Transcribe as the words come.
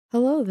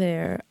Hello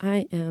there.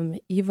 I am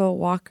Eva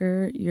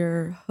Walker,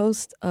 your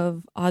host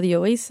of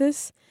Audio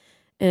Oasis,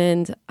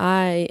 and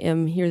I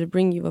am here to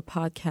bring you a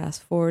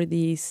podcast for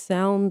the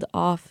Sound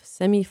Off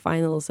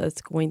Semifinals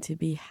that's going to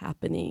be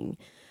happening.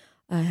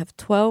 I have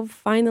 12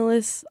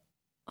 finalists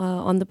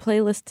on the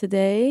playlist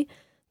today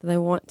that I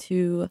want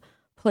to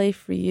play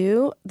for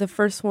you. The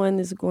first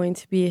one is going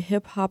to be a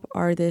hip-hop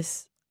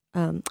artist.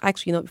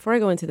 Before I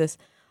go into this,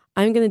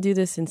 I'm going to do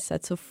this in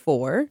sets of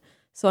 4.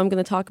 So I'm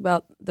going to talk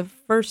about the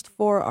first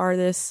 4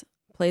 artists,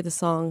 play the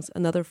songs,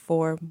 another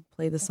 4,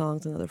 play the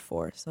songs, another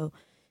 4. So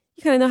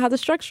you kind of know how the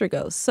structure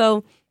goes.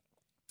 So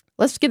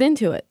let's get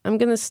into it. I'm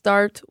going to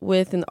start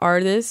with an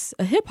artist,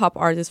 a hip-hop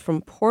artist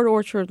from Port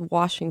Orchard,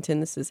 Washington.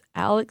 This is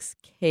Alex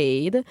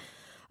Cade.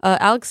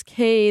 Alex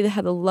Cade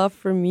had a love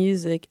for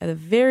music at a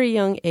very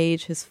young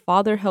age. His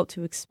father helped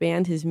to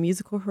expand his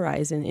musical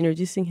horizon,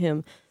 introducing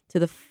him to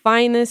the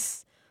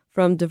finest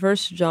from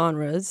diverse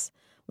genres,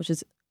 which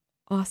is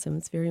awesome.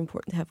 It's very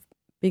important to have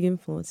big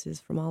influences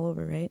from all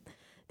over, right?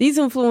 These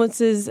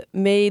influences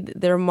made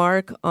their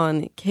mark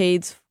on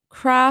Cade's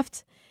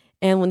craft,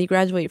 and when he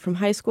graduated from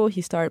high school,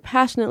 he started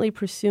passionately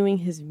pursuing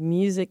his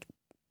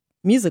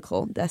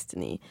musical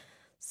destiny.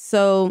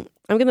 So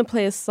I'm going to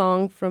play a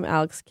song from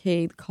Alex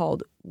Cade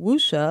called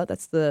Woosha.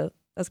 That's going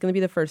to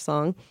be the first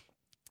song.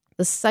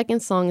 The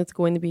second song is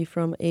going to be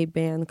from a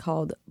band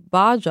called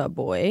Baja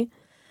Boy,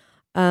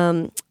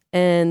 and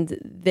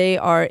they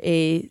are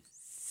a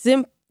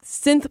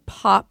synth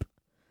pop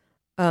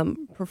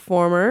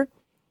performer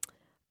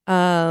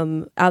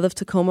out of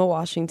Tacoma,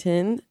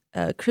 Washington.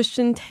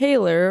 Christian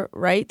Taylor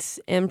writes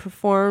and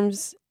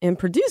performs and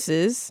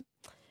produces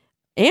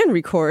and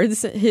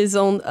records his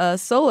own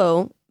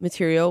solo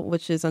material,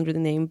 which is under the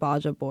name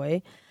Baja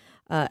Boy.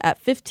 At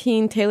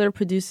 15, Taylor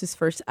produced his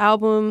first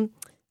album.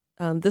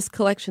 This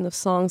collection of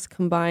songs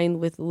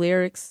combined with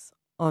lyrics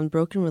on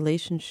broken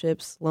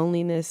relationships,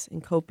 loneliness,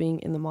 and coping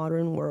in the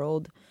modern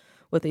world,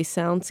 with a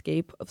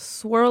soundscape of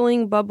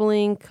swirling,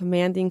 bubbling,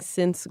 commanding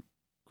synths,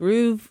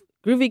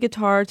 groovy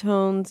guitar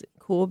tones,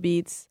 cool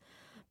beats,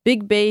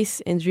 big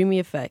bass, and dreamy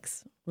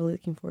effects. Really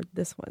looking forward to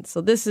this one. So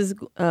this is,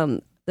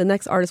 the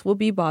next artist will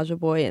be Baja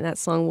Boy, and that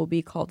song will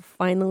be called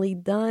Finally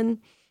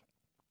Done.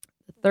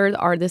 The third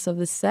artist of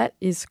the set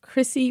is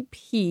Chrissy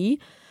P.,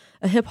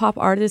 a hip-hop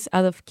artist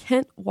out of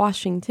Kent,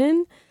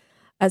 Washington.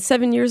 At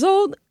 7 years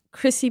old,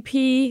 Chrissy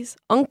P.'s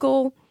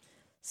uncle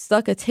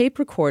stuck a tape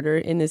recorder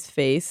in his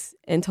face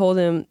and told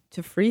him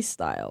to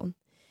freestyle.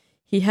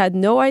 He had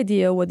no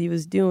idea what he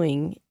was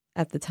doing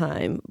at the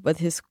time, but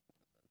he's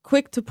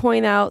quick to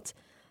point out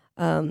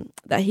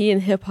that he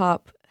and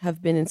hip-hop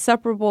have been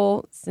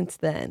inseparable since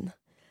then.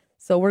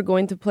 So we're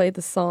going to play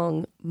the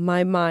song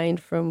My Mind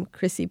from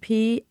Chrissy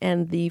P.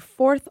 And the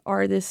fourth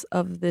artist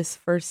of this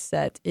first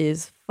set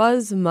is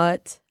Fuzz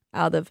Mutt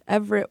out of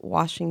Everett,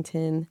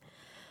 Washington.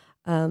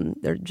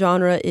 Their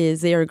genre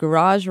is they are a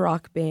garage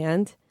rock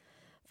band.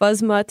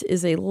 Fuzz Mutt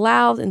is a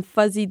loud and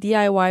fuzzy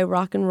DIY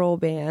rock and roll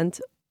band.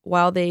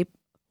 While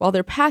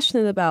they're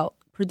passionate about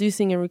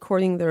producing and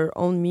recording their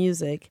own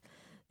music,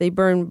 they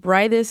burn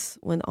brightest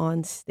when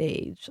on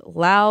stage.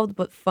 Loud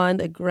but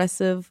fun,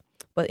 aggressive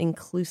but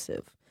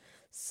inclusive.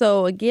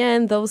 So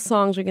again, those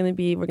songs we're going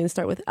to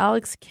start with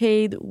Alex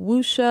Cade,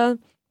 Woosha.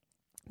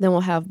 Then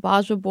we'll have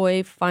Baja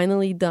Boy,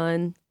 Finally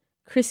Done,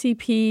 Chrissy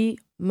P,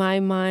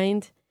 My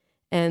Mind,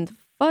 and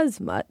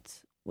Fuzz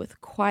Mutt with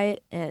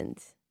Quiet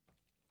End.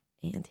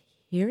 And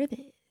here it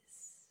is.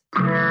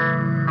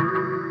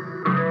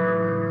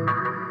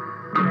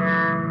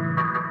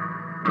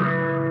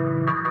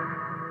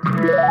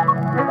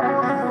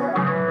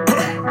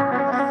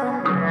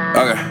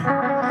 Okay.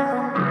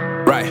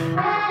 Right.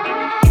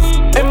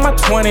 In my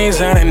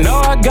 20s and I know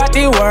I got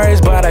these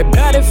worries, but I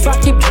bet if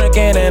I keep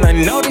drinking and I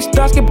know these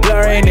thoughts get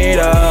blurry, need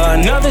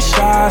another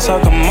shot, so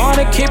come on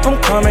and keep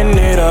them coming,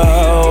 need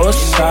a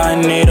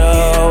side.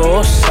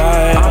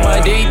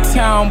 I'm a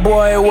D-town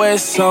boy with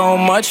so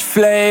much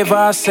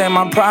flavor, say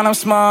my problems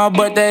small,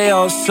 but they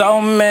all so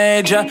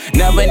major.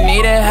 Never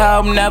needed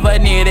help, never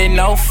needed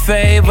no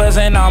favors,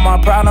 and all my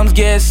problems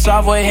get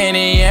solved with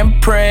Henny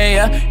and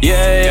prayer.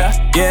 Yeah.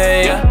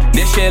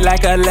 This shit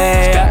like a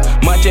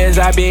layup. Much as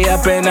I be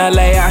up in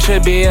LA, I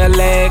should be a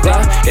leg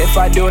up. If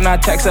I do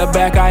not text her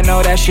back, I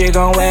know that she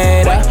gon'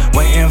 wait up.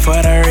 Waiting for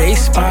the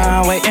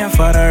respawn.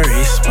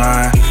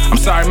 I'm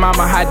sorry,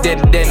 mama, I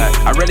didn't.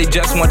 I really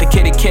just want the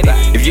kitty.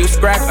 If you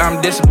scratch,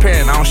 I'm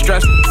disappearing. I don't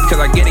stress, cause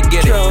I get it.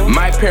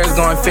 My parents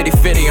going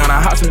 50-50 on a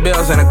house and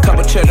bills and a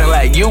couple children.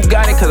 Like, you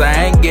got it, cause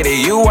I ain't get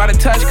it. You wanna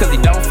touch, cause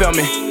you don't feel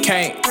me.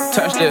 Can't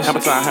touch this.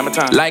 Hammer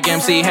time. Like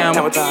MC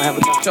Hammer.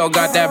 So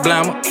got that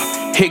blammer.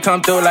 He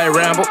come through like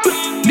Rambo.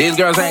 These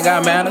girls ain't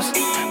got manners.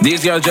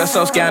 These girls just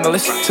so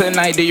scandalous.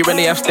 Tonight, do you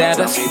really have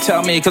standards?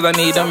 Tell me, cause I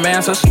need them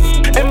answers.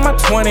 In my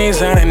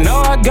 20s, and I know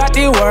I got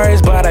these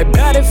worries, but I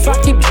bet if I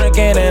keep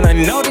drinking, and I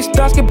know these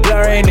thoughts get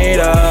blurry,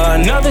 need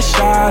another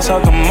shot, so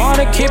come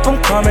on and keep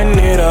them coming,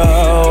 need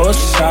a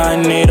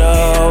side.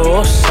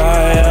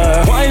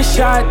 One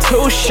shot,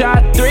 two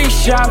shot, three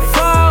shot,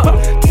 four.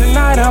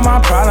 Tonight, all my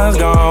problems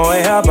gone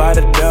way up out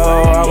the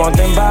door. I want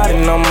them bodies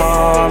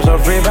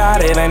free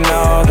body, they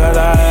know, cause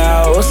I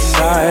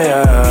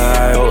outside.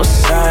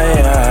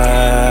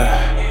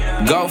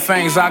 Gold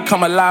fangs, I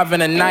come alive in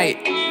the night.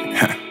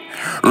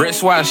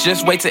 Wristwatch,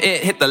 just wait till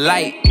it hit the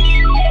light.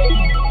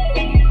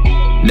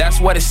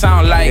 That's what it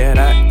sound like.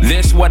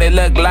 This what it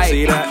look like.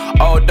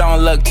 Oh,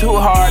 don't look too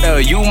hard or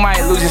you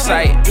might lose your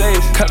sight.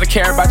 Cause I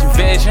care about your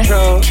vision.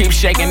 Keep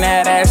shaking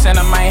that ass and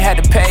I might have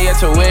to pay your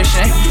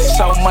tuition.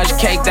 So much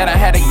cake that I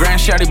had a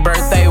grand shorty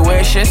birthday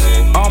wishes.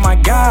 Oh my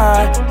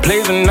God,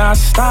 please do not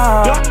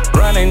stop.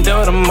 Running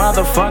through the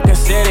motherfucking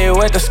city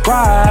with the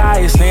squad.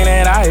 I ain't seen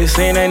it,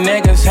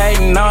 niggas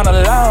hating on the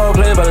low.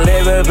 Please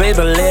believe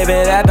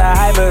it, that the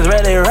hype is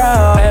really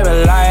real.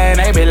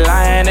 They be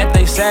lying if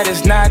they said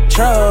it's not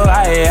true.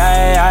 I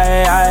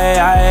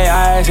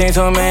seen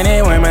too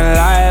many women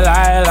lie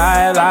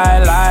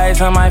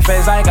to my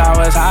face like I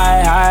was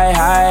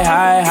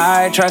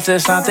high. Trust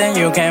is something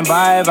you can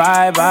buy.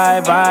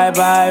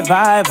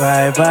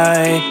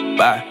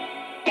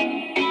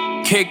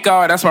 Kick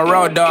off, that's my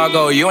road dog.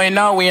 Oh, you ain't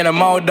know we in a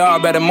mode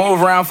dog. Better move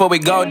around before we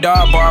go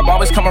dog. Barb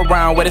always come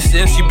around with a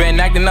sis. You been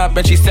acting up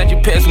and she said you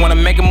pissed. Wanna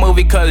make a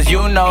movie cause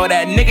you know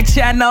that nigga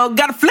channel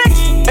got a flex.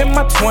 In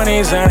my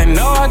 20s and I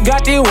know I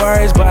got these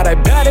worries, but I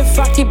bet if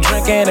I keep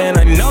drinking and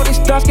I know these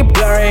thoughts get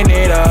blurry.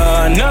 Need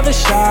another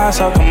shot,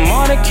 so come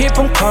on and keep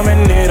them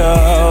coming. Need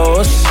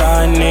a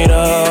side.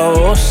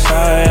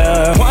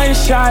 One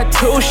shot,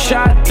 two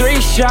shot, three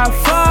shot,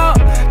 four.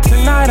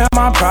 Tonight all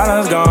my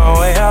problems going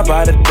way up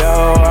by the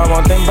door. I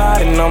won't think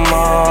about it no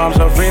more. I'm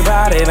so free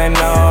about it, they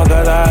know,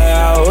 cause I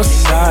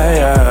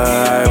outside.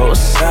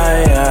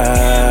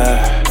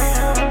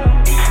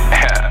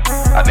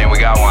 I think we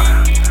got one.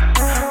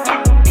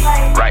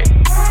 Right,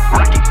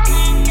 Rocky.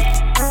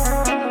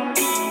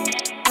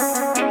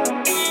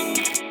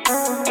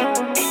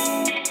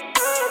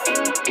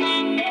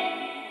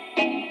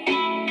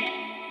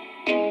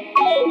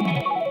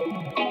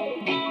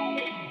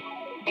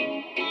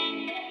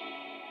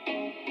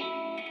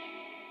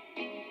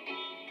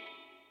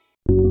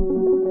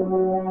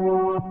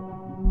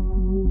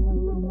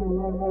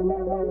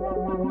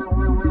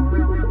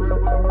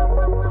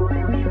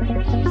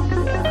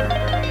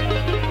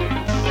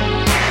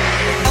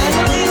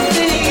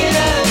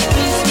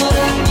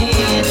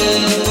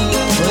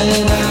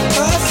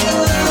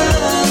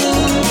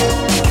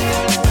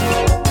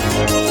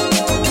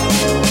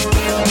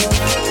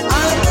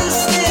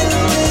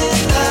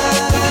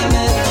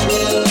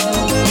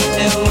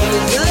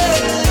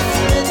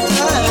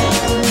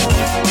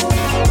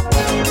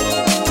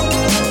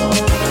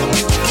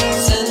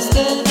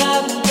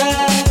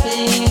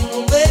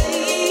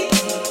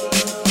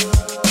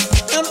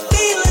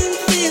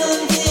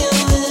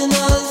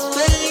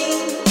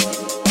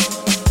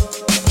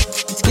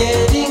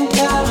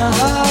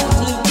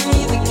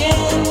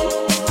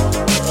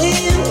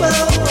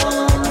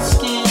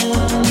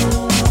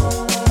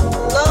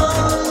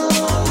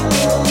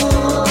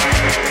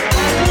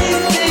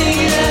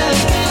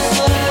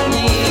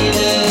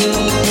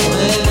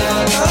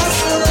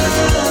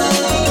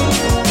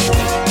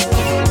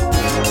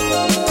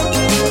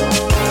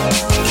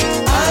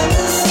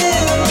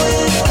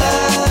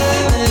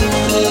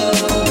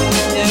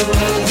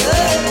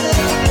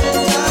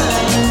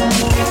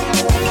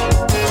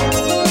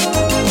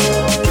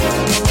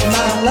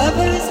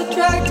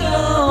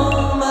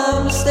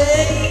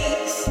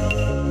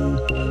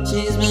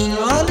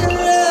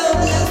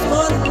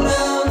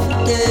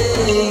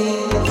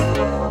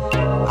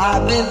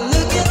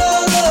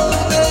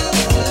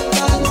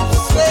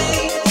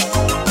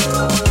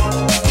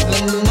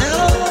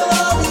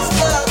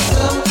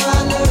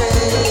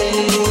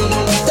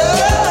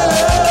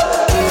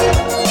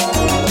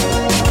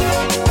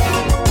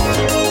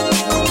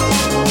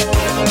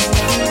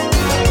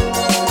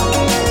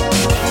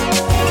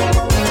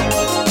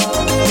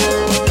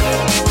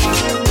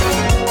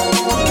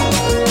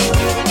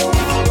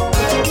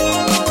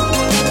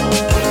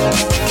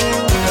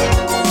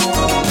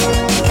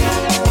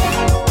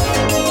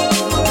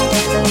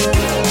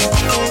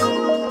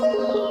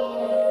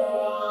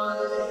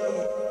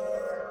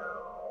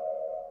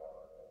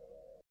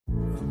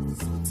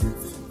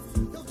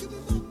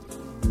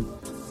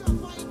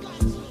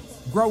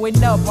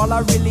 Growing up, all I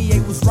really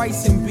ate was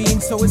rice and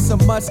beans, so it's a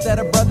must that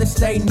a brother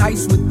stay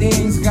nice with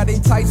things. Got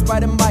enticed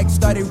by the mic,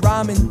 started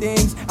rhyming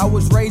things. I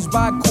was raised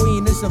by a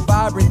queen, it's a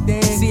vibrant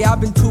thing. See,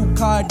 I've been too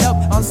caught up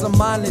on some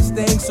mindless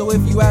things, so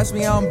if you ask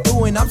me how I'm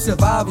doing, I'm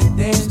surviving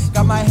things.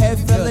 Got my head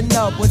filling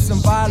up with some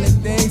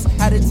violent things.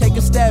 Had to take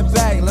a step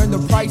back, learn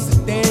the price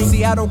of things.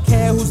 See, I don't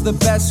care who's the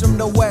best from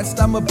the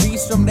west, I'm a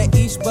beast from the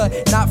east,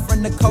 but not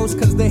from the coast,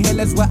 cause the hill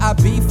is where I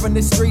be. From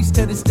the streets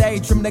to the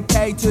stage, from the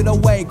K to the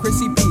way.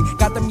 Chrissy P,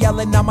 got them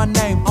yelling out my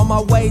name, on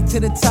my way to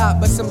the top,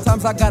 but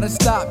sometimes I gotta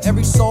stop.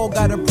 Every soul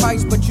got a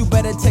price, but you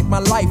better take my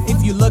life.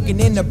 If you looking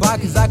in the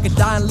box, cause I could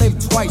die and live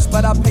twice,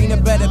 but I paint a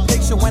better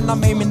picture when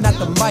I'm aiming at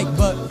the mic,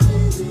 but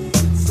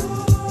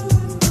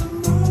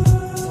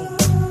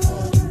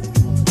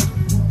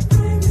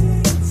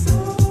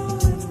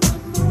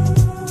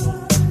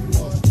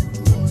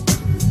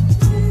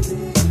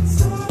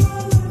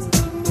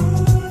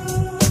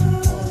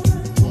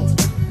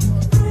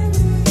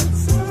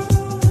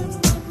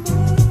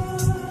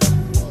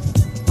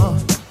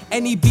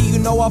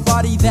I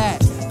body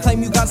that.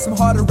 Claim you got some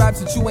harder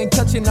raps that you ain't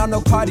touching on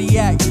no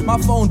cardiac. My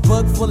phone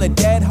booked full of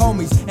dead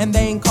homies and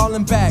they ain't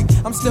calling back.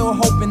 I'm still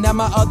hoping that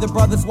my other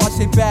brothers watch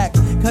it back,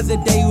 cause the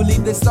day you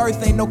leave this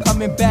earth ain't no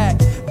coming back.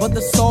 But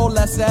the soul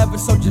lasts forever,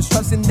 so just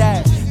trust in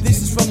that.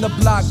 This is from the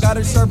block,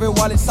 gotta serve it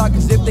while it's hot,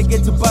 cause if they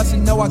get to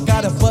bustin', know I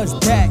gotta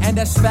bust back. And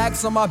that's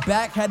facts on my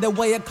back, had to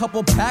weigh a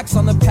couple packs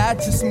on the pad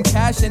to some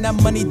cash, and that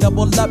money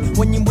double up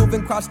when you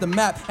moving across the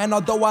map. And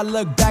although I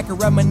look back and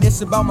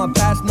reminisce about my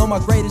past, know my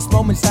greatest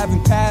moments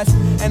haven't passed.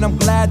 And I'm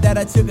glad that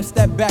I took a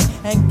step back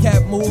and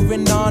kept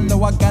moving on.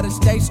 Know I gotta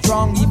stay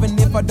strong even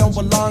if I don't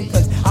belong,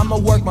 cause I'ma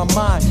work my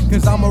mind,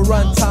 cause I'ma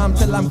run time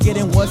till I'm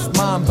getting what's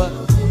mine. But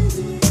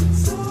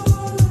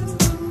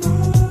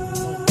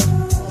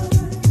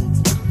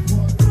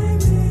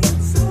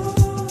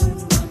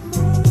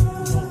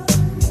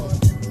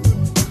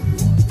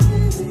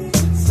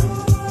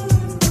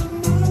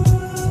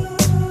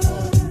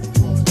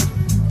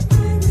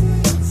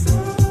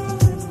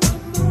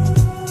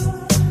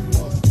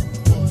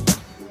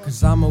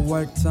I'ma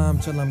work time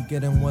till I'm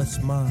getting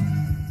what's mine.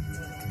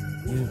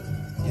 Yeah.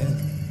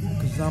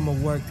 Cause I'ma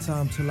work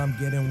time till I'm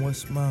getting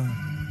what's mine.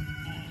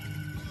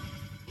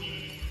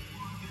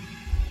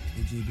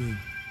 AGB.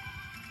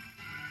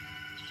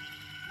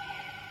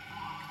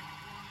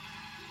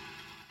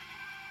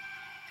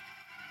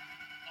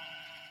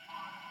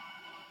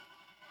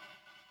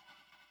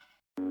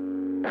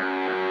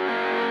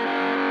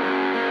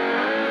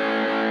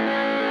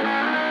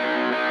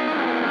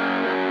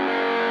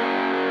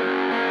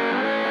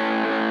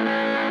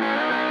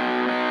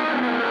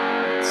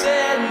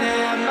 Sitting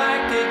in my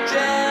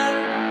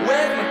kitchen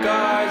with my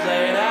cards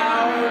laid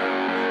out,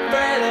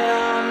 afraid that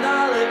I'm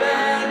not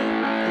living,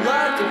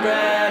 lots of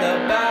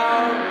read about.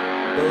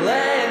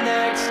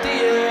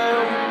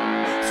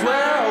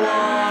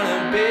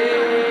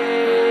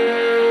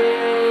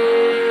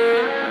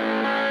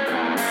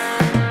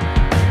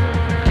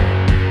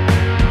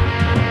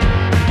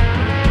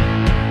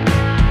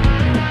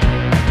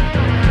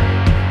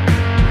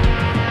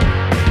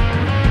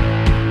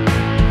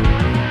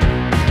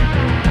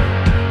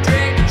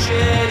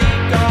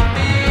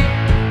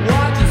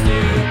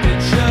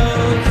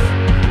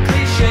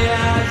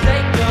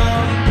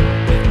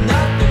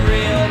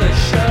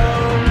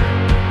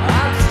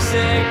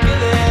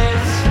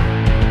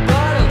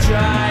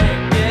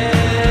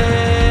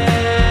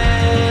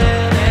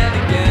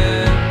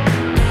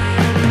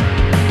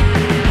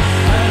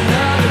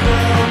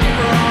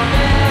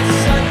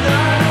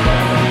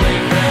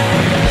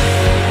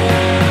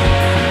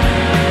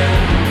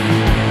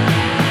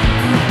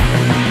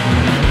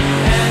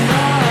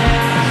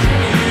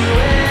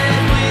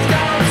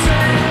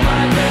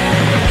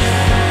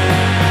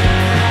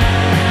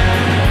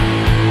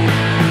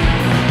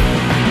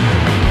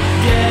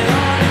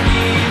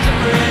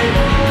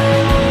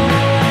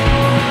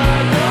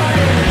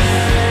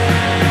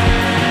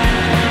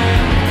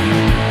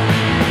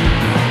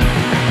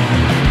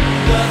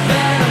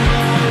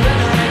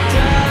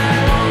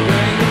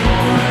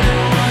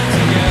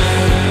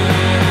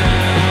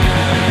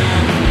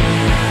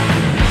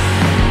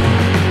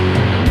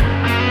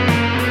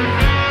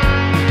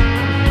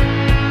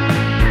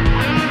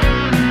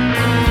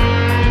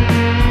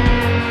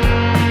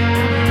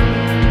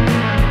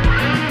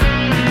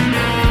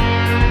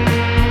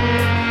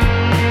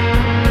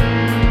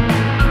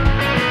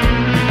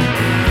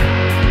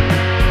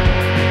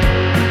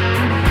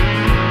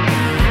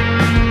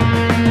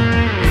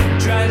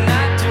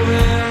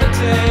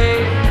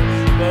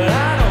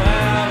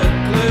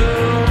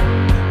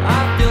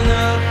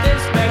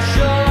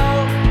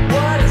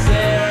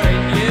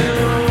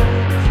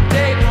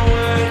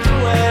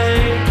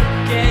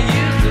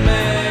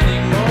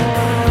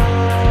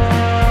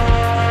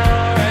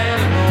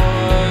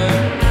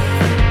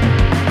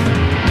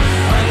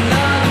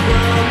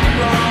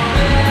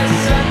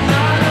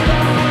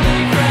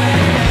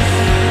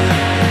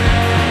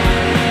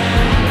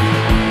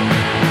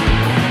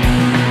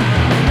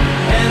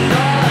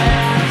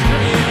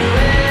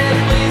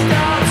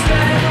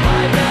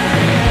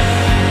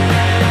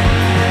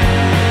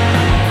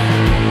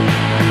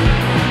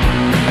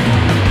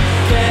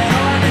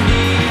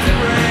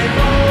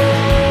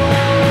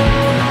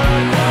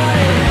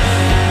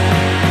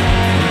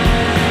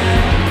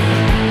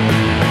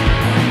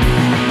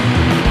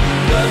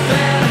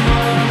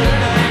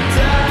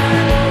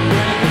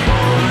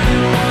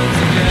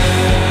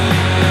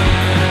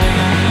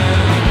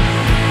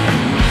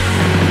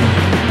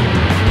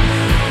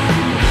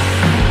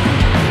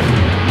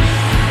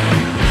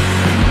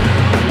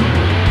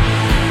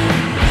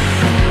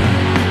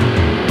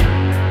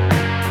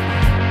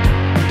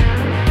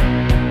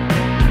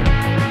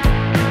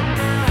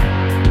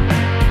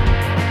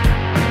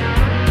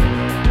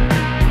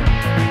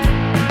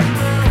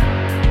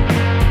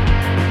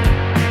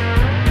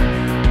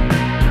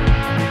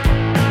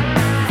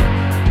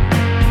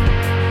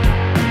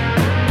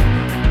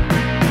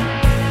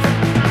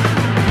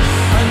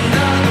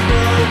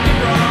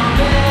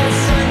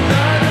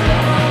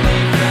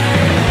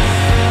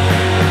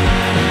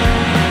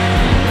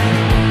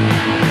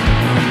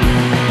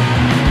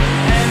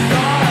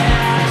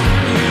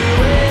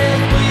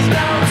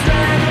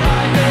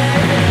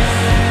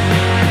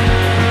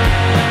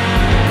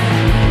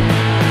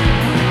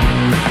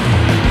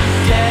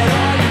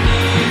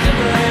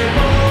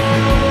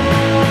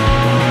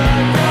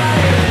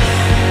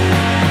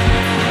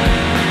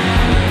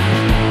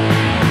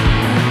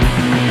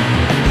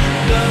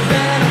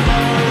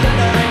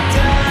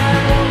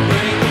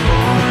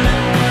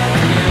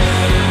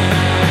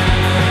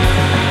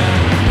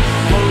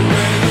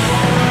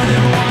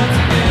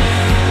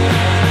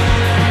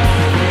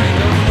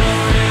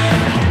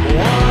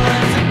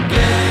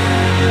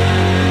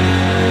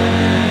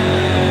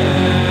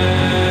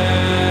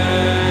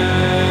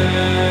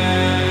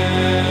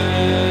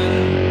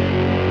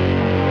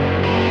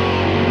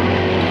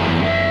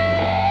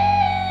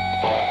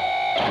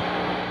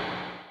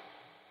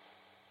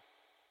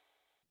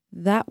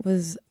 That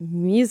was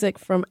music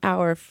from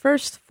our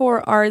first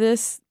 4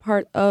 artists,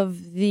 part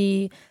of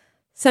the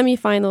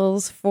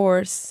semifinals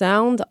for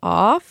Sound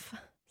Off.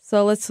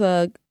 So let's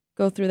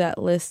go through that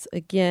list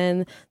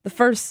again.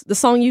 The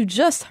song you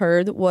just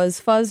heard was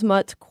Fuzz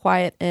Mutt,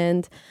 Quiet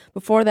End.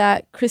 Before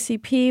that, Chrissy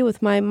P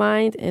with My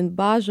Mind and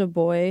Baja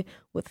Boy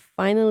with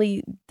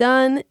Finally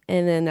Done.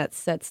 And then that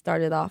set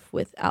started off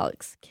with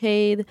Alex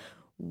Cade,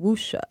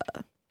 Woosha.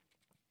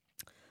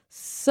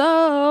 So,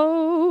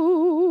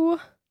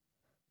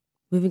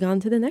 moving on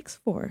to the next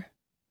 4.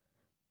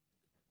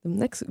 The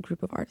next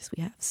group of artists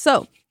we have.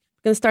 So, I'm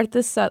going to start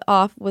this set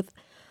off with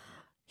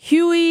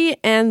Huey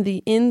and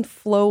the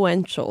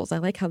Influentials. I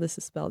like how this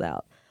is spelled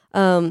out.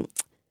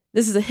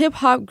 This is a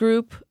hip-hop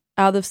group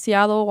out of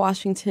Seattle,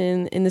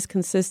 Washington, and this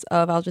consists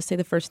of, I'll just say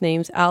the first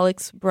names,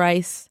 Alex,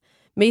 Bryce,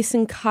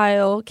 Mason,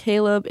 Kyle,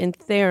 Caleb, and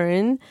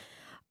Theron.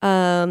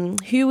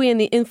 Huey and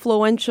the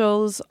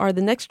Influentials are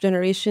the next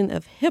generation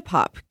of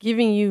hip-hop,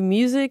 giving you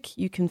music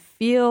you can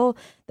feel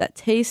that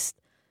tastes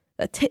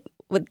of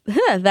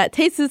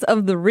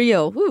the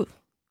real. Whew.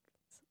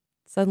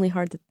 Suddenly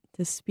hard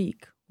to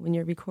speak when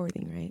you're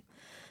recording, right?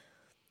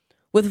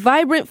 With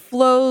vibrant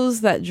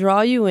flows that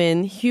draw you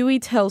in, Huey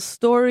tells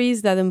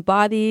stories that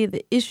embody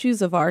the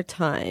issues of our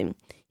time.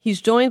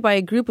 He's joined by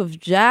a group of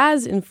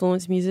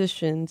jazz-influenced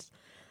musicians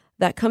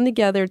that come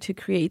together to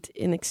create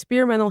an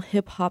experimental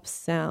hip-hop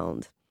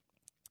sound.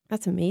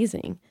 That's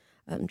amazing.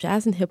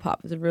 Jazz and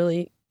hip-hop is a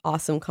really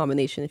awesome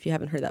combination if you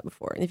haven't heard that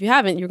before. And if you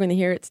haven't, you're going to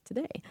hear it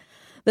today.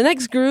 The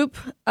next group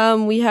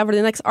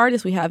the next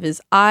artist we have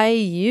is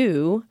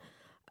IU.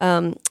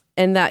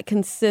 And that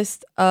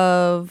consists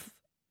of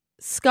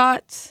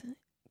Scott,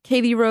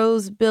 Katie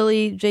Rose,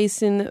 Billy,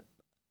 Jason,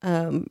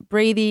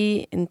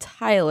 Brady, and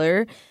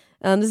Tyler.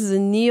 This is a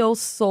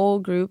neo-soul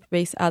group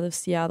based out of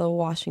Seattle,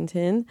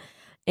 Washington.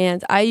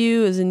 And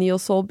IU is a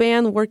neo-soul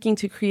band working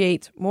to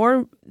create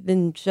more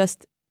than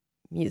just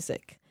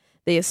music.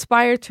 They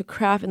aspire to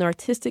craft an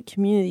artistic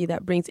community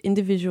that brings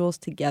individuals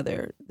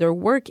together. Their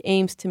work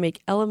aims to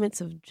make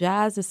elements of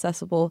jazz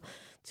accessible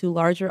to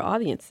larger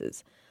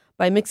audiences.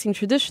 By mixing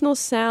traditional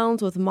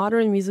sounds with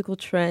modern musical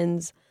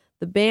trends,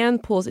 the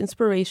band pulls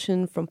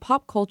inspiration from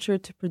pop culture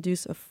to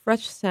produce a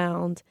fresh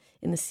sound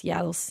in the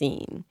Seattle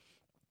scene.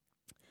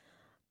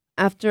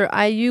 After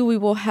IU, we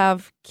will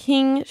have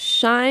King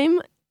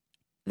Shime.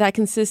 That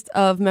consists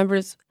of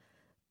members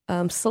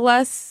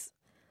Celeste,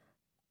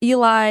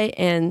 Eli,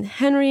 and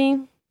Henry.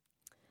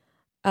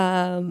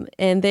 And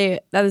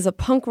that is a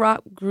punk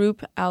rock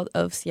group out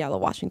of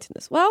Seattle, Washington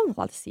as well. A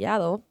lot of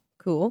Seattle.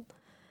 Cool.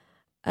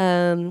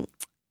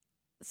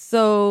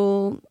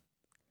 So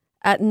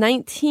at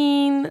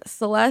 19,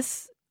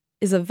 Celeste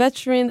is a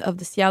veteran of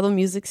the Seattle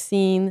music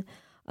scene,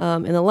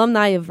 an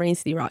alumni of Rain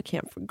City Rock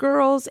Camp for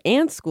Girls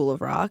and School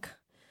of Rock.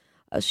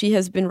 She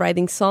has been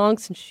writing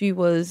songs since she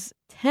was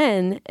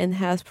 10 and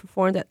has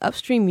performed at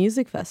Upstream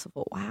Music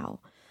Festival. Wow.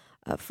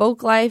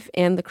 Folklife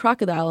and The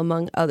Crocodile,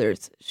 among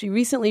others. She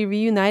recently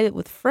recruited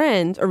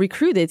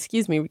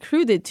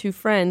 2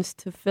 friends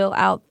to fill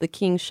out the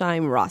King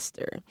Shime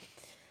roster.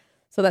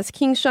 So that's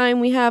King Shime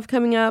we have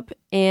coming up.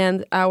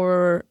 And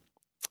our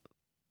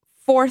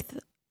 4th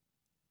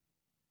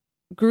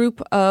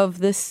group of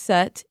this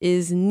set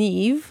is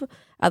Neve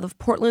out of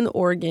Portland,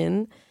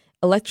 Oregon,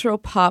 electro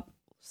pop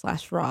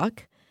 /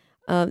 rock.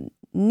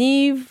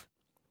 Neve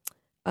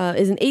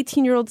is an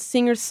 18-year-old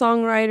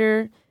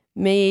singer-songwriter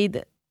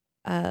made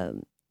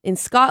in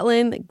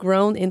Scotland,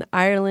 grown in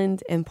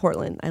Ireland and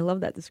Portland. I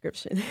love that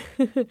description.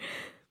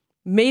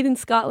 Made in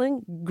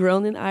Scotland,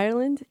 grown in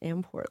Ireland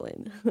and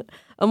Portland.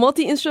 A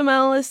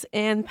multi-instrumentalist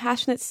and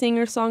passionate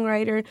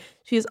singer-songwriter,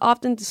 she is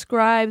often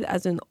described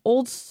as an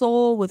old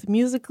soul with a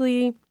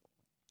musically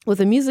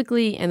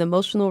and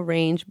emotional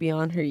range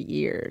beyond her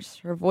years.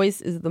 Her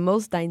voice is the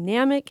most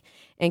dynamic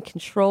and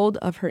controlled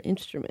of her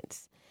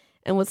instruments,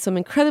 and with some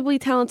incredibly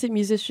talented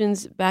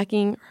musicians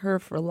backing her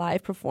for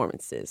live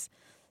performances.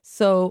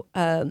 So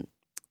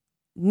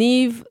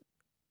Neve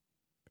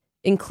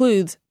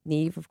includes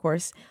of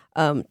course.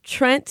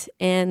 Trent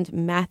and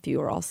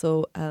Matthew are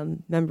also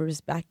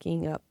members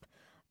backing up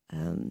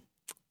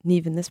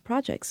Neve in this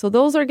project. So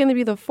those are going to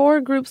be the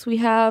 4 groups we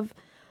have,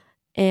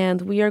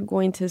 and we are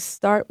going to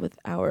start with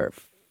our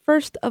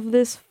first of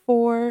this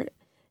 4.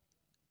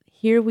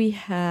 Here we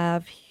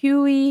have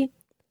Huey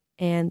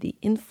and the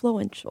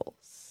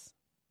Influentials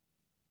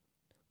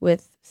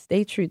with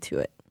Stay True to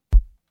It.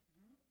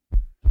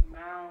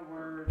 Now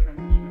we're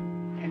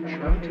transitioning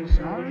intro to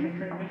song.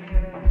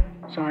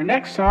 So our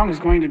next song is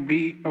going to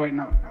be, we're going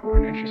to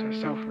introduce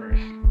ourselves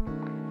first.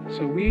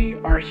 So we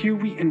are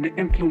Huey and the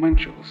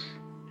Influentials.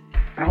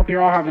 I hope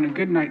you're all having a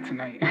good night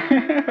tonight.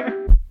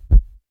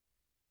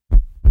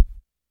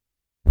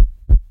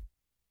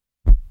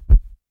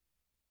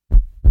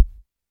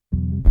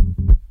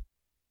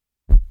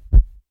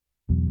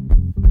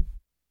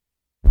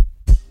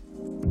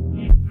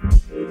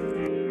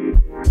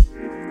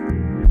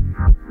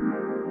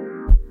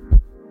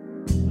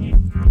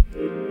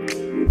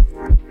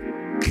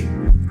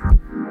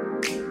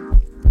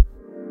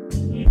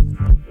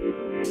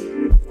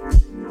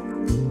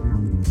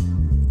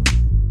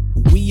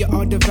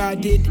 are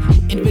divided.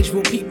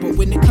 Individual people,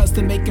 when it comes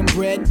to making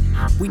bread,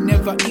 we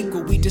never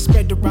equal, we just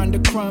spread around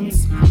the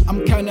crumbs.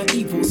 I'm kinda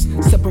evils,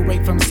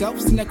 separate from self,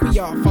 seem like we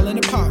are falling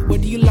apart.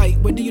 What do you like,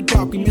 what do you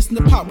dark? We missing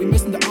the pot, we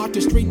missing the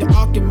artistry. The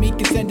alchemy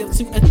can send up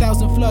to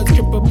 1,000 floods,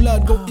 drip of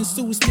blood, go and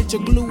sue, stitch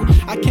of glue.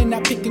 I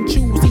cannot pick and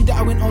choose, either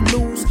I win or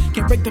lose.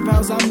 Can't break the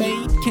vows I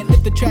made, can't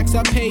lift the tracks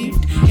I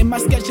paved. In my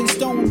sketch in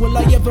stone, will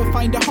I ever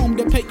find a home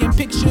to painting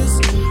pictures?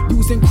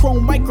 Using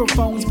chrome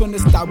microphones from the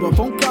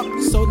styrofoam cup,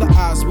 so the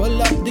eyes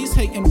well up these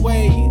hating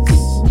ways.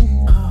 So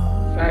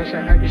you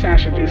saying I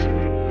should do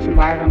some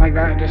live and like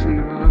that, just in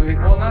the middle of it?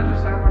 Well, not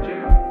just that much,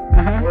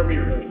 or be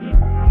really.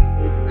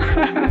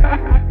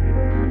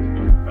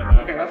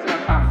 Okay, that's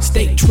enough time.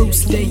 Stay true,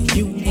 stay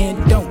you,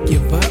 and don't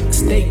give up.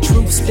 Stay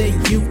true, stay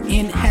you,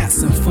 and have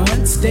some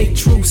fun. Stay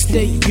true,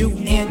 stay you,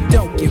 and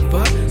don't give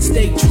up.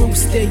 Stay true,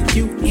 stay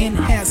you, and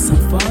have some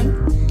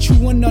fun.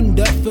 Chewing on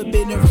the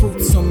forbidden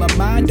fruits, so my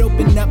mind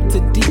open up to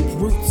deep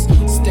roots.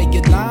 Stay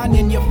in line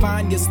and you'll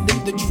find you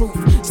speak the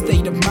truth.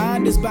 State of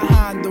mind is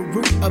behind the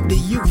root of the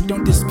youth.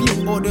 Don't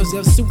dispute orders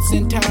of suits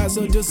and ties,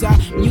 or does I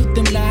mute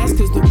them lies?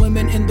 Cause the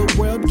women in the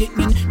world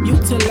getting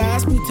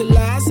mutilized,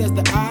 brutalized as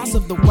the eyes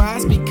of the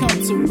wise become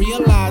to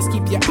realize.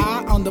 Keep your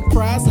eye on the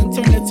prize and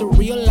turn it to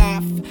real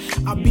life.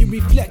 I'll be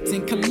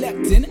reflecting,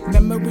 collecting,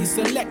 memory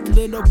select.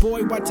 Little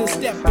boy, watch his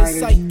step, his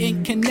sight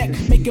and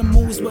connect. Making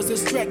moves was a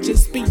stretch,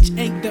 his speech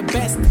ain't the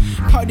best.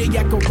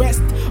 Cardiac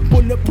arrest,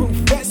 bulletproof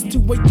vest to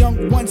a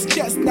young one's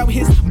chest. Now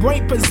his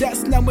brain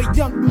possessed, now a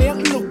young male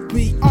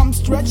loopy. Arm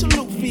stretch,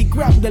 Luffy,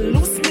 grab the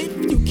loose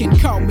leaf. You can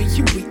call me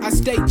Huey, I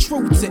stay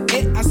true to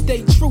it. I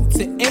stay true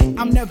to it,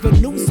 I'm never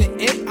losing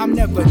it. I'm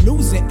never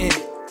losing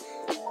it.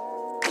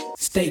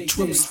 Stay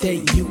true,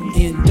 stay you,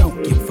 and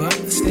don't give up.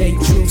 Stay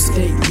true,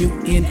 stay you,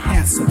 and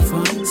have some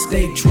fun.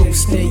 Stay true,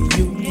 stay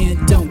you,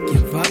 and don't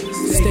give up.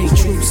 Stay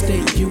true,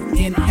 stay you,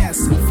 and have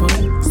some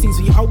fun. Seems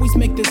we always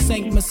make the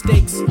same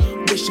mistakes.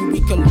 Wishing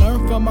we could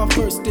learn from our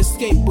first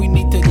escape. We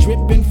need to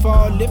drip and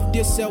fall. Lift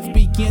yourself,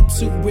 begin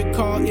to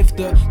recall. If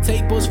the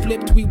tables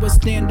flipped, we were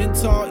standing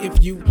tall.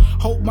 If you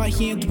hold my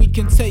hand, we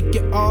can take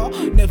it all.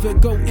 Never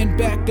going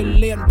back a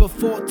land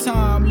before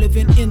time.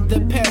 Living in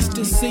the past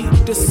to see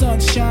the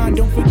sunshine.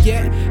 Don't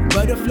forget,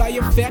 butterfly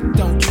effect.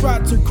 Don't try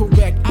to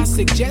correct, I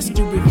suggest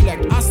you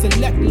reflect. I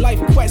select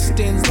life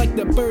questions like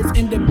the birds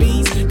and the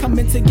bees,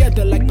 coming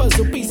together like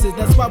puzzle pieces.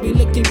 That's why we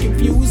looking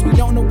confused. We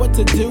don't know what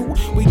to do.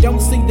 We don't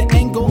see the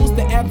angles,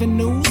 the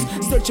avenues.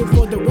 Searching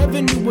for the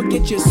revenue will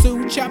get you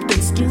sued, chopped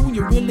and stewed.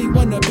 You really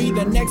wanna be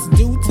the next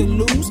dude to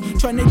lose,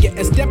 trying to get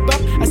a step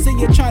up. I see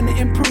you're trying to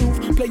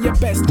improve. Play your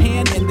best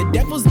hand in the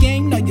devil's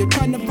game. Now you're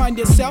trying to find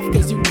yourself,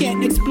 cause you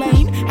can't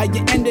explain how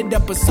you ended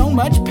up with so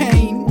much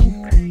pain.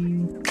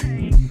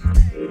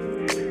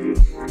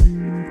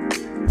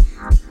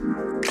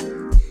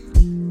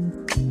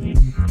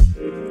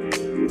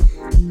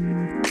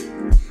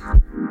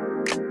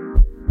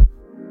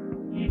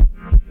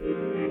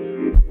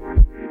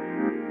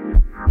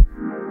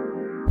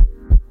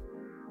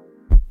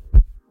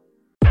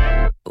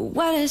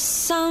 What a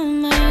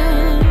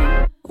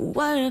summer,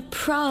 what a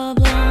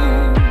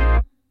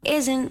problem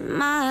isn't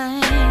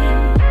mine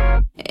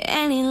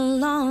any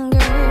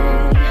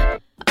longer.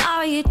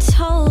 All you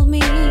told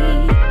me,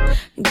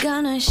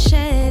 gonna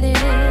shed it,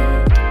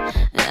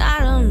 I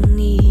don't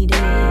need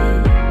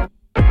it.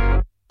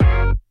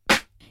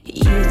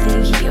 You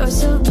think you're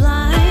so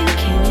blind,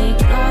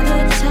 can't ignore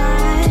the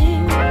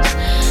times.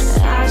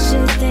 I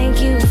should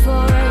thank you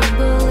for a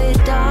bullet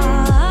dodge.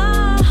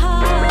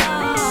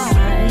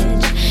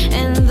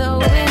 And though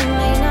it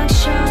may not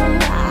show,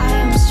 I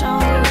am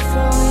stronger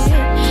for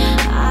it.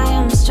 I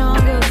am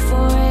stronger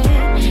for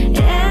it.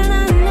 And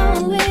I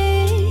know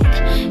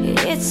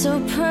it, it's so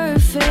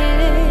perfect.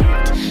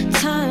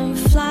 Time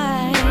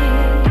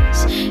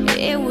flies,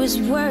 it was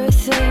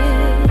worth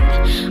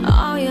it.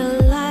 All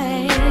your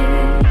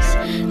lies,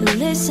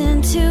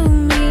 listen to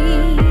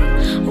me,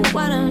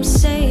 what I'm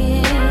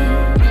saying,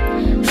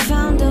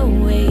 found a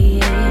way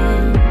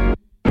in.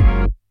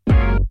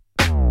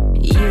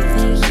 You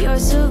think you're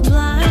so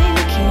blind,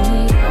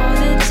 can't ignore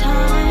the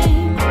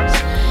times.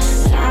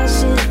 I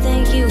should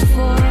thank you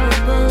for a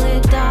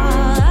bullet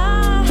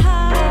dodge.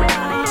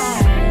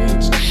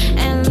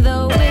 And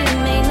though it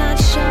may not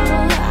show,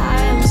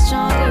 I am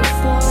stronger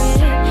for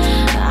it.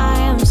 I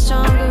am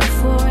stronger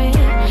for it.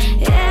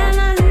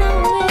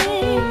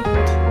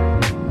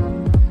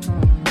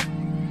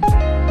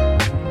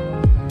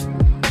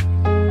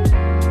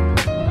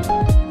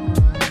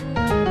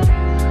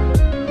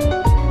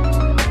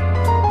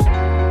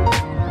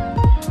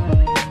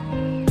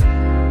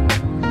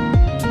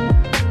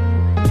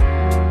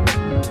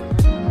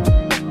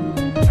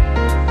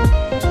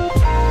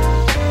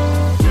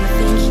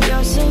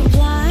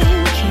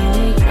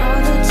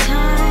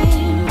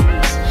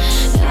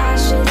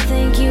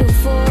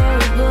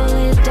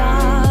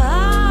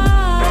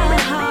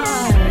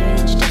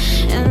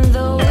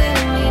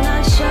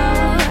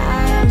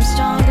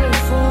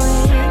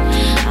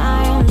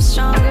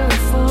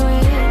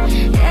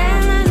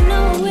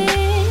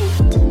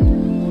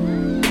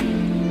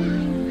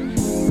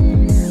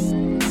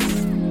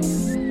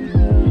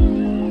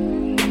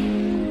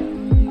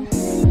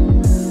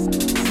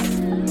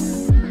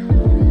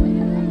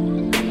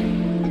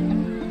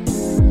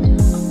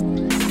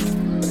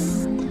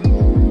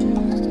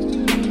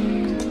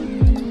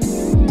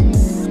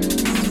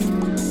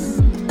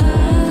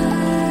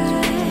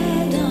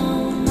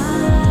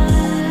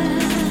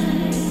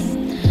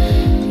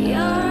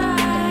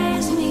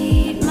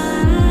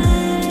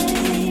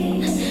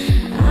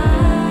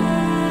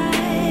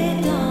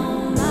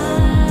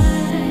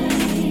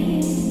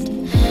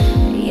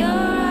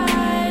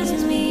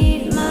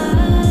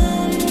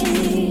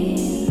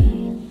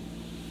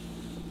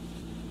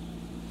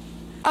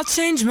 I'll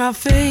change my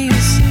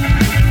face.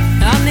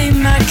 I'll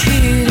name my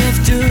kid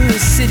after a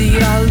city.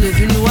 I'll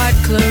live in white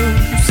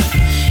clothes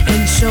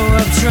and show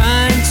up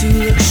trying to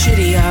look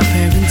shitty. Our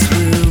parents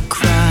will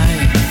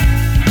cry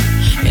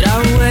at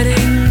our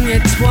wedding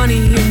at 20.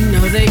 You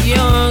know that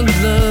young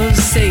love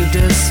saved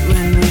us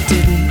when we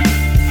didn't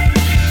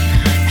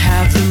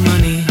have the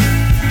money.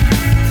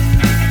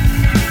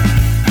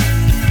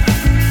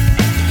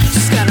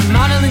 She's got a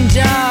modeling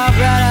job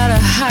right out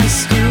of high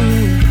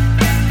school,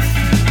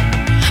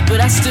 but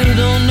I still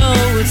don't know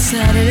what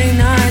Saturday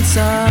nights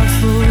are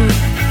for.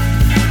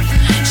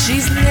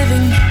 She's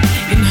living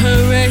in her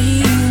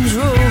Range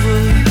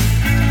Rover.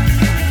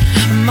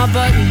 My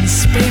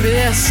buttons, baby,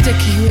 they're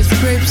sticky with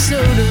grape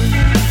soda.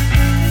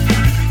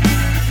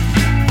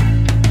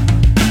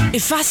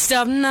 If I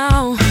stop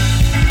now,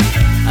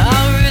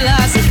 I'll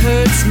realize it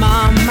hurts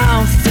my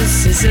mouth.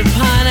 This is a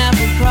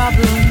pineapple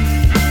problem,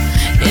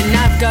 and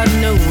I've got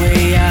no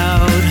way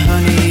out,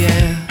 honey,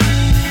 yeah.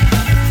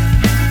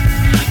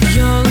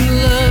 Young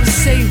love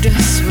saved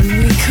us when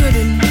we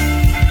couldn't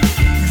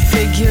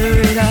figure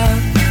it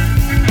out.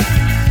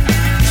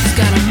 She's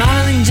got a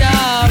modeling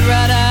job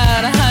right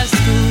out of high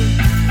school,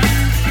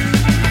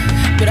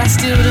 but I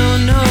still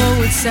don't know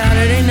what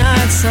Saturday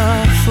nights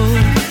are for.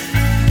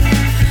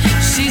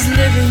 She's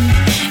living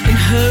in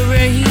her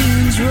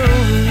Range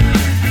Rover,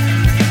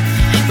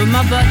 but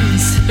my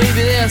buttons,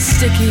 baby, they're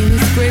sticky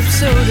with grape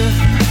soda.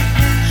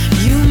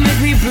 You make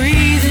me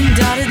breathe in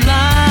dotted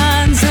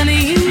lines,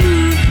 honey,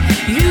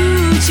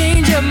 you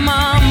change up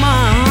my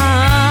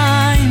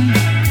mind.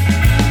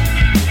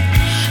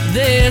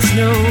 There's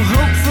no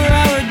hope for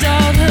our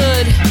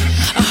adulthood.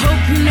 I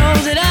hope you know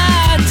that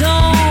I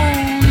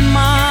don't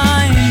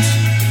mind.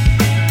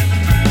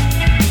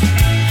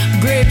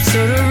 Grape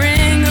soda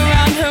ring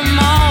around her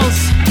mouth,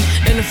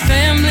 and a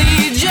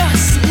family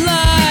just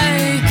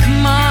like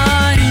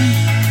mine.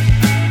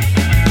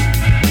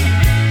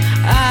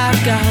 I've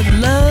got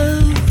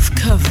love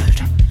covered,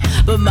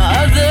 but my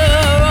other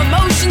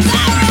emotions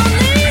are on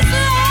these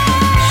lines.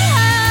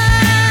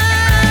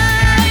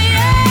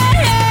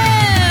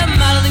 Yeah.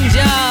 Modeling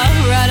job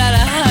right out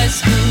of high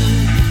school,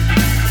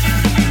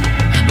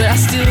 but I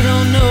still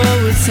don't know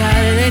what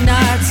Saturday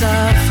nights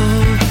are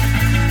for.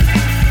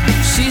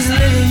 She's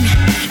living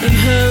in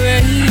her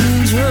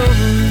Range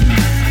Rover.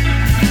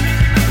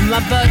 My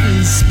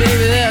buttons,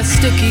 baby, they're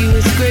sticky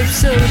with grape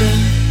soda.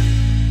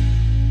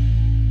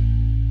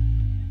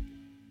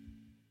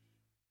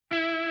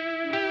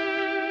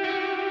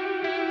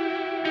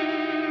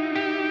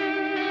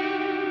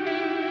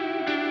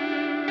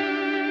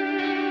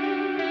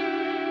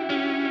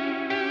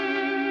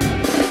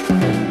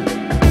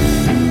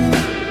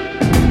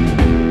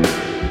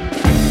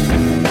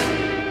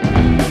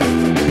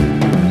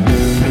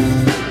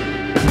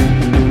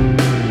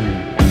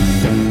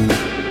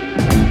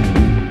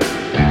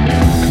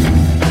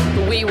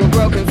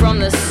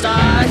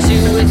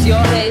 With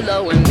your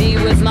halo and me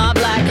with my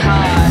black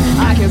heart,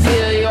 I can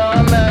feel your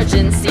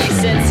emergency,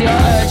 sense your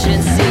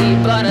urgency,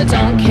 but I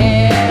don't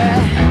care.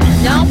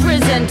 Now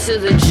present to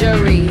the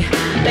jury,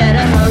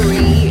 better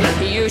hurry.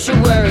 You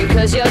should worry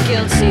cause you're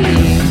guilty.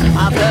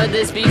 I've heard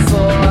this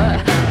before,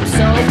 I'm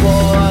so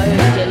bored,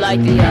 you're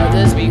like the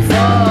others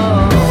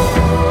before.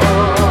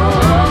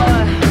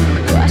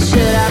 Why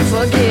should I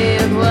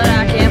forgive what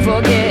I can't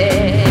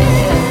forget?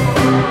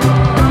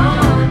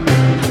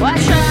 Why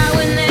try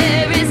when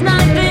there is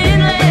nothing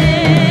left?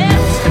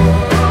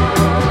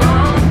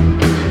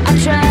 I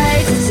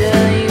tried to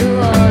tell you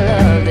all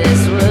of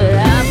this would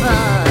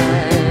happen,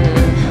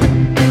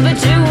 but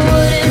you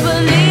wouldn't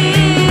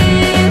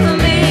believe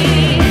me.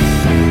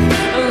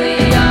 We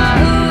are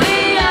who we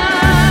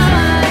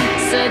are,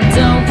 so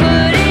don't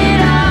put it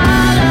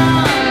all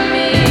on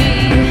me.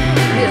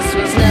 This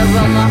was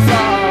never my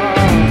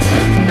fault.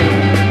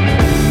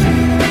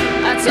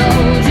 I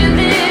told you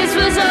this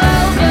was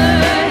over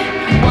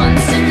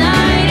once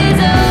tonight is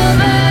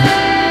over.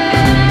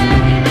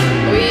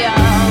 We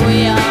are who we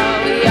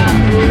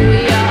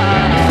are.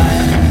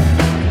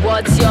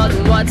 What's yours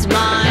and what's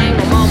mine?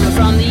 One moment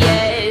from the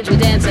edge, we're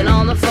dancing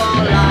on the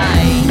fall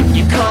line.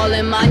 You're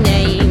calling my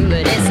name,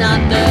 but it's not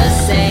the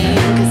same,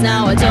 cause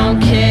now I don't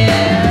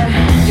care.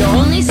 You're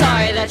only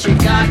sorry that you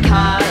got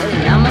caught,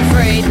 and I'm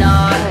afraid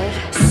not.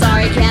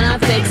 Sorry, can I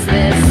fix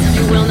this?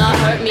 You will not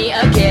hurt me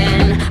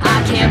again.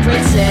 I can't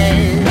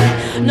pretend.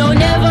 No,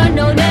 never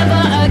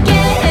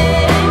again.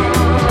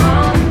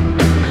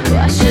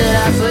 Why should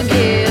I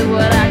forgive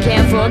what I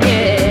can't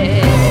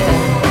forget?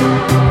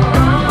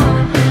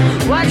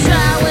 Why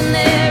try when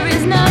there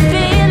is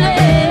nothing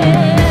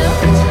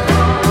left?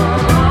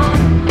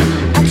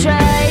 I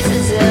tried to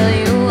tell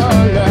you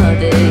all of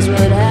this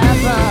would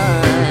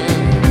happen,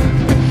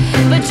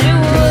 but you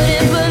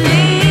wouldn't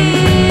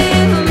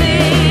believe me.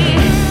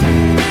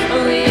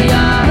 We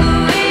are who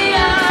we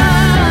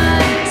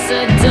are, so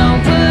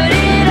don't put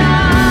it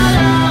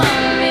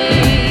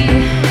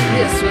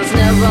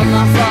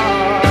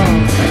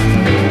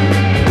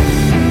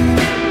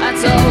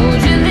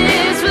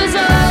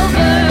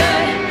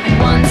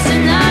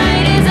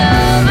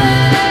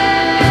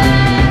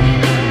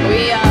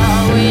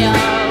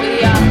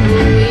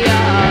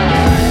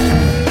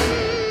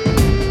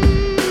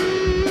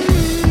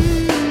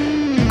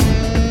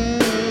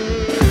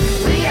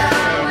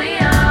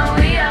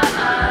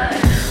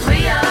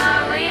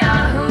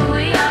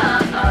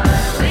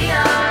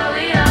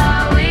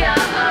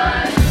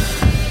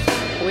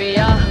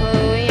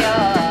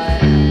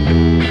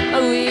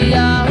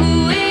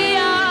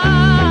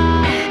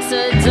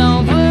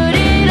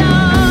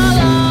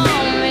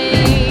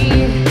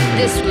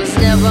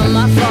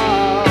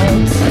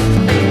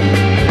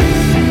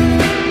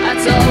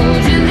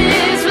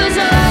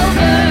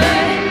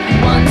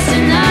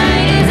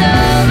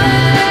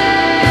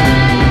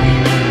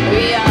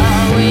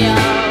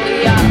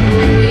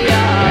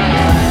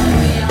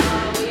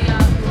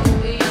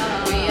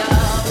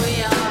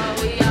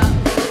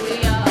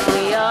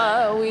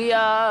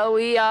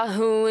are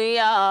who we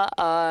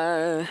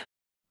are.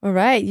 All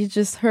right, you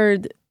just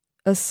heard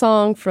a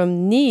song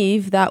from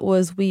Neve. That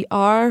was We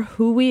Are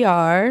Who We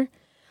Are.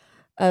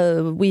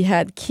 We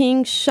had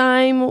King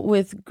Shime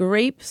with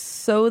Grape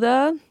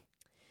Soda.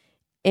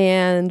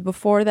 And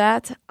before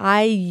that,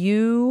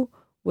 IU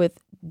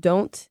with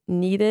Don't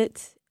Need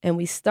It. And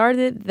we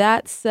started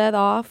that set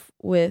off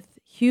with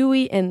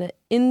Huey and the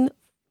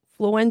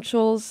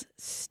Influentials,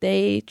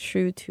 Stay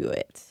True to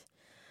It.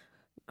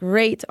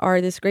 Great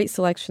artists, great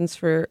selections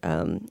for,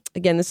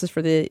 again, these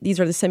are the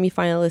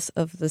semifinalists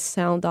of the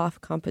Sound Off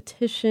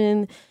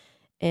competition.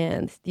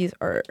 And these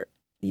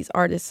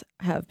artists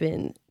have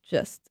been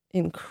just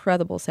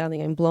incredible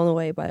sounding. I'm blown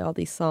away by all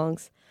these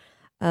songs.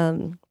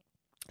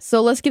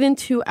 So let's get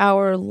into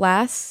our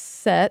last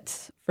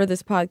set for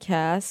this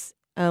podcast.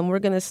 We're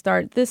going to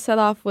start this set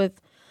off with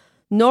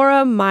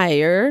Nora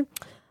Meyer.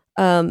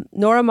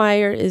 Nora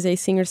Meyer is a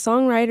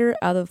singer-songwriter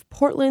out of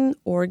Portland,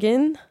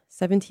 Oregon,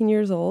 17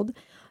 years old.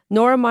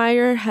 Nora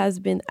Meyer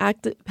has been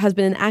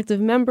an active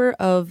member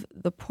of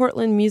the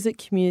Portland music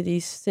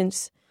community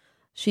since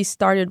she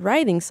started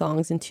writing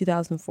songs in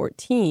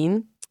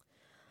 2014.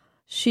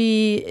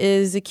 She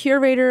is a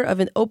curator of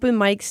an open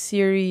mic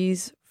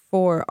series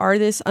for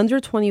artists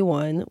under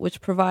 21, which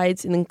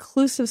provides an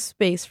inclusive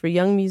space for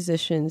young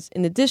musicians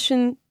in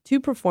addition to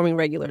performing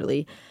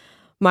regularly.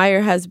 Meyer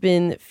has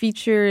been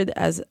featured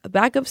as a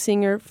backup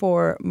singer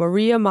for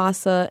Maria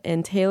Massa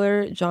and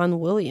Taylor John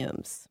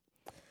Williams.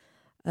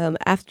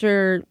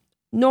 After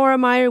Nora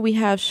Meyer, we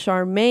have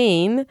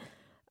Charmaine.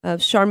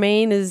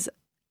 Charmaine is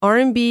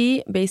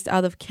R&B based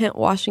out of Kent,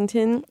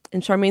 Washington,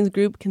 and Charmaine's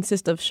group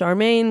consists of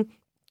Charmaine,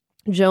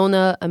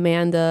 Jonah,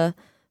 Amanda,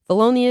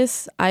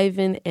 Thelonious,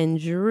 Ivan, and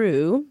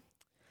Drew.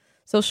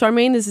 So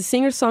Charmaine is a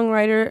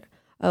singer-songwriter.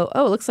 It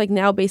looks like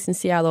now based in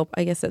Seattle.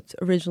 I guess that's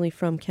originally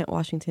from Kent,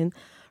 Washington.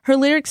 Her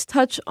lyrics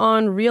touch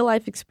on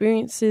real-life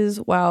experiences,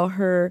 while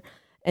her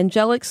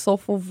angelic,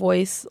 soulful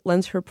voice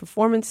lends her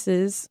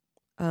performances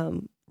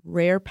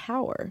rare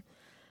power.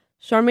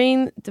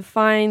 Charmaine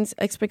defines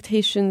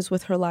expectations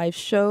with her live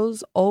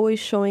shows, always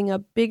showing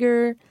up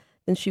bigger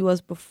than she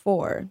was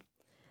before,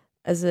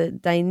 as a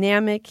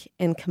dynamic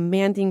and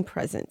commanding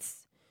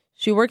presence.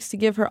 She works to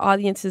give her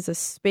audiences a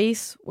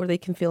space where they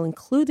can feel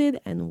included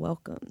and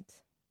welcomed.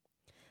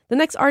 The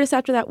next artist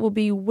after that will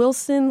be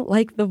Wilson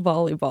Like the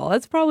Volleyball.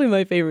 That's probably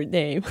my favorite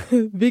name.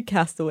 Big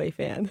Castaway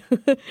fan.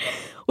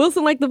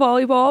 Wilson Like the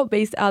Volleyball,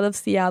 based out of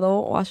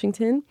Seattle,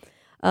 Washington.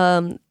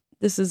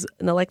 This is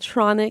an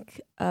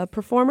electronic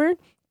performer.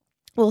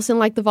 Wilson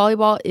Like the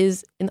Volleyball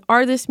is an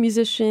artist,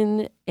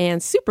 musician,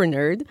 and super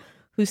nerd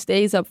who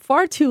stays up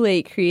far too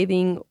late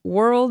creating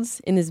worlds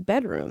in his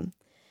bedroom.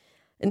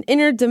 An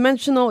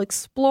interdimensional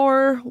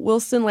explorer,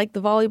 Wilson Like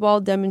the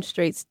Volleyball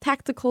demonstrates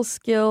tactical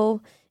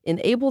skill in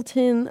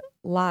Ableton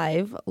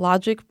Live,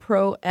 Logic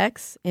Pro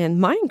X, and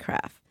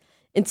Minecraft,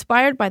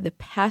 inspired by the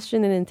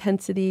passion and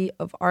intensity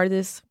of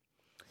artists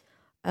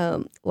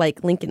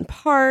like Linkin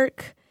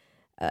Park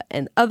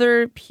and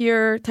other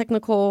pure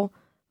technical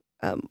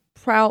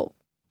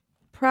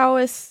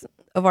prowess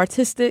of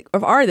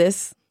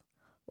artists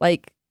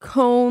like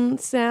Cone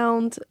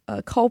Sound,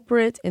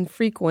 Culprit, and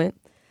Frequent.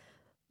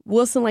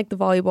 Wilson Like the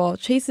Volleyball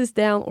chases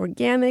down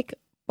organic,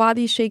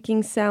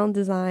 body-shaking sound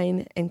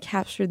design and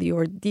capture the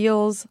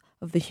ordeals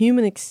of the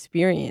human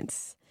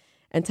experience,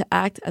 and to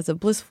act as a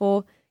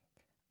blissful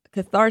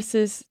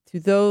catharsis to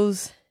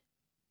those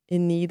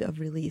in need of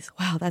release.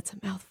 Wow, that's a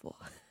mouthful.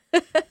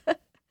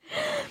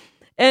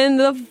 And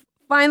the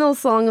final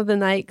song of the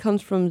night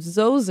comes from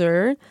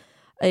Zozer,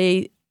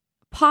 a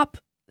pop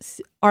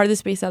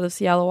artist based out of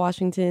Seattle,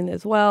 Washington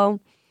as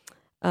well.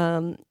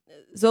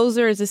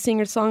 Zozer is a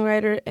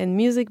singer-songwriter and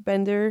music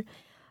bender.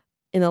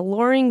 In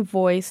alluring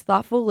voice,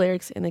 thoughtful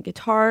lyrics, and a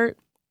guitar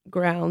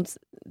grounds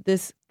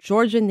this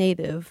Georgia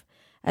native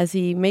as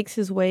he makes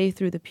his way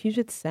through the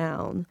Puget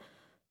Sound.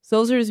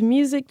 Zozer's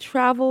music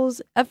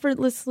travels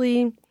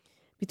effortlessly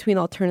between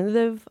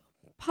alternative,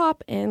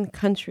 pop, and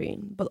country,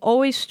 but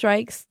always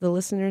strikes the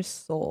listener's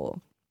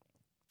soul.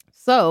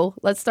 So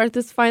let's start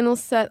this final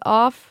set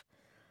off.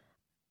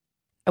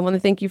 I want to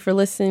thank you for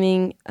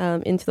listening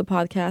into the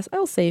podcast.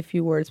 I'll say a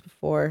few words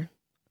before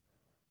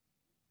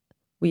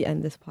we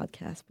end this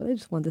podcast, but I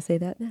just wanted to say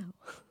that now.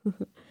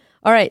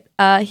 All right,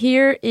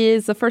 here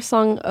is the first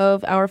song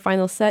of our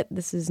final set.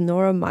 This is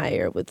Nora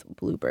Meyer with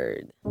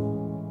Bluebird.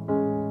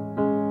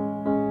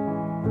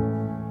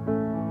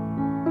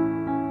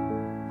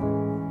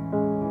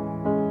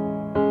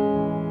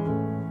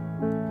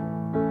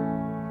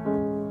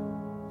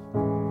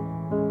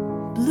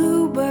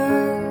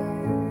 Bluebird,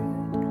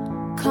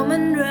 come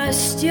and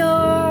rest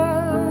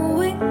your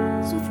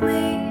wings with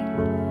me.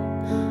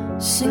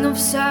 Sing of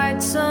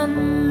sights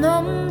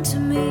unknown to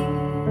me.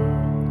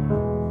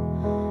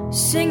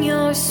 Sing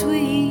your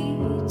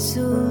sweet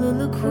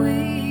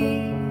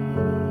soliloquy.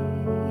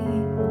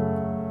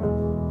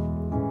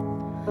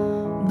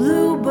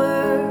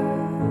 Bluebird,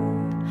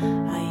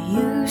 I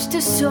used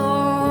to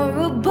soar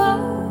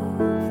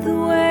above the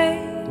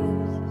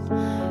waves.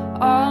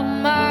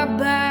 On my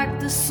back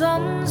the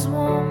sun's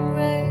warm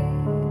rays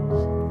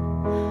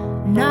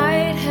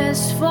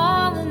has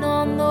fallen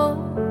on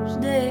those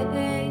days.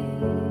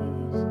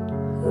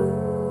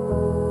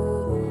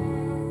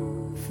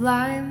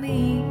 Fly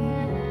me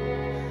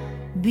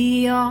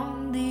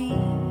beyond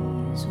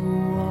these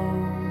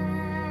walls.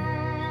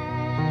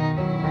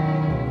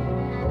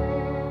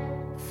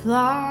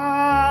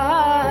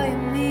 Fly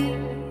me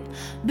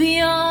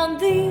beyond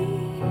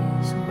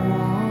these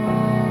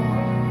walls.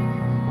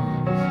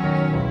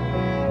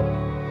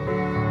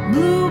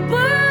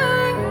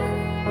 Bluebird,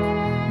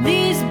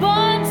 these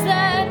bonds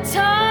that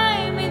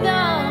tie me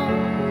down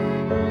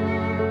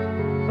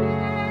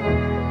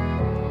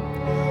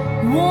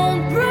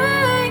won't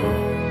break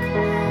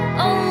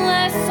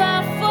unless I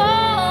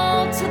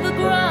fall to the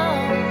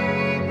ground.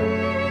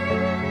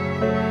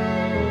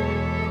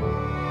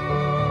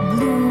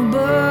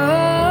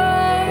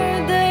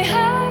 Bluebird, they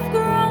have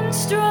grown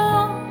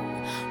strong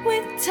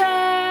with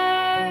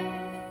time,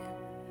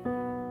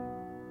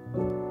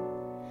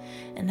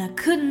 and I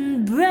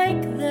couldn't break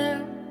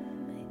them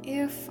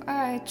if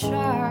I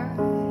tried.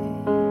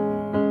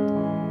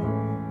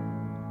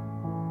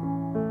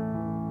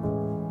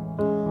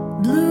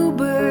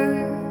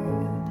 Bluebird,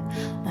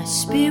 my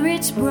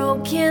spirit's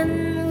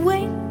broken,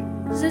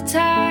 wings are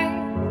tied.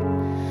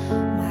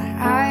 My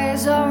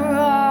eyes are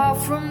raw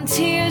from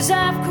tears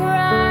I've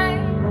cried,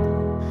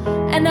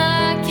 and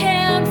I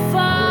can't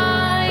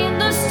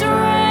find the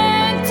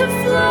strength to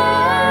fly.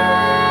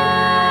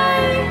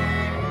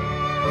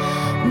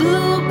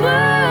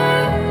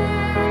 Bluebird,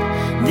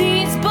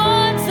 these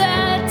bonds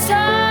that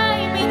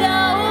tie me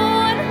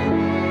down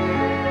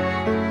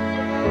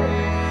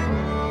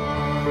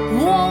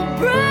won't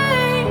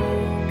break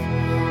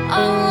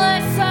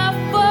unless I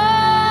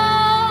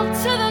fall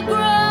to the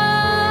ground.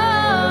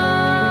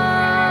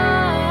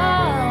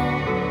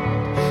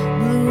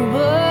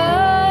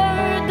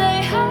 Bluebird, they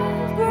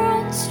have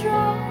grown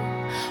strong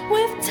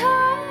with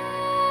time,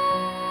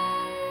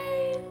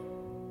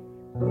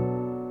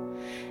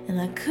 and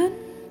I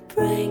couldn't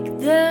break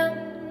them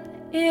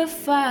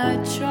if I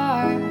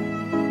tried.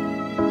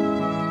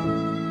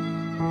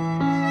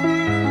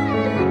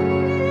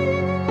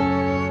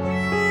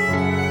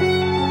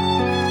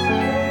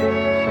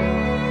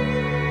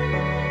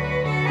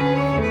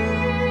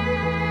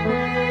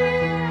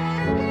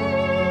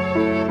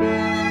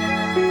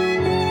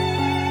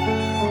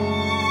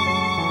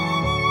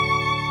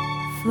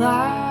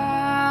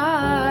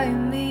 Fly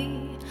me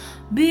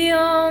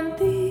beyond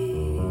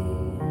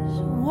these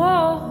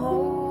walls.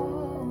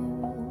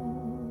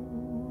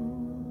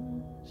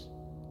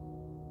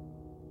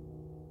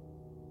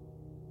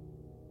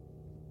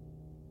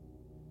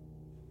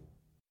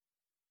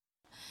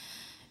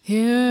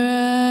 Here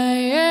I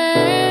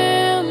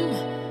am,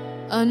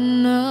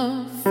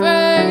 unafraid,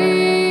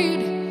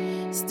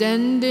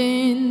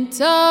 standing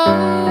tall.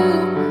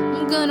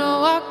 I'm gonna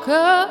walk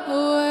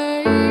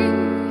away.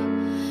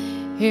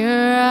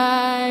 Here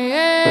I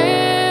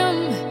am,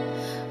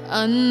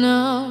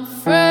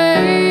 unafraid,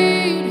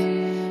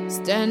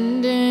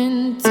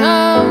 standing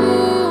tall.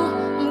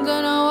 I'm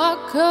gonna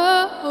walk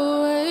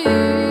away.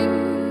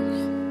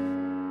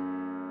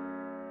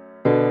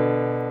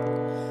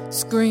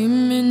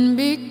 Screaming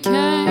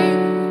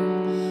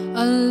became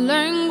a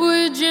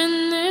language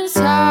in this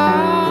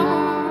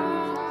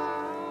heart,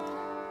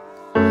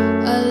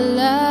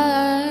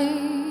 alive,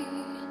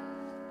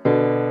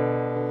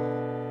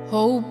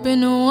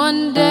 hoping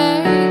one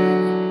day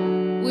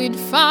we'd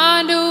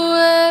find a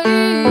way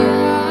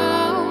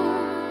out,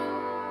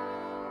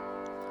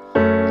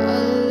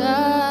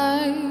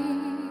 alive.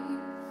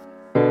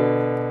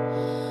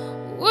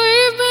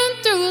 We've been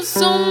through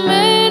so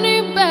many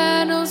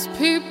battles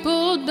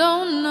people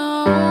don't know.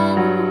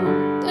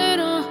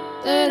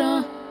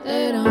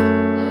 They don't.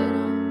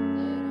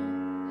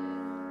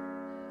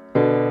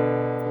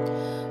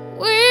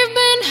 We've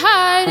been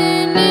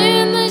hiding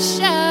in the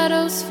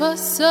shadows for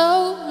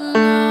so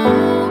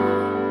long,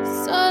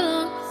 so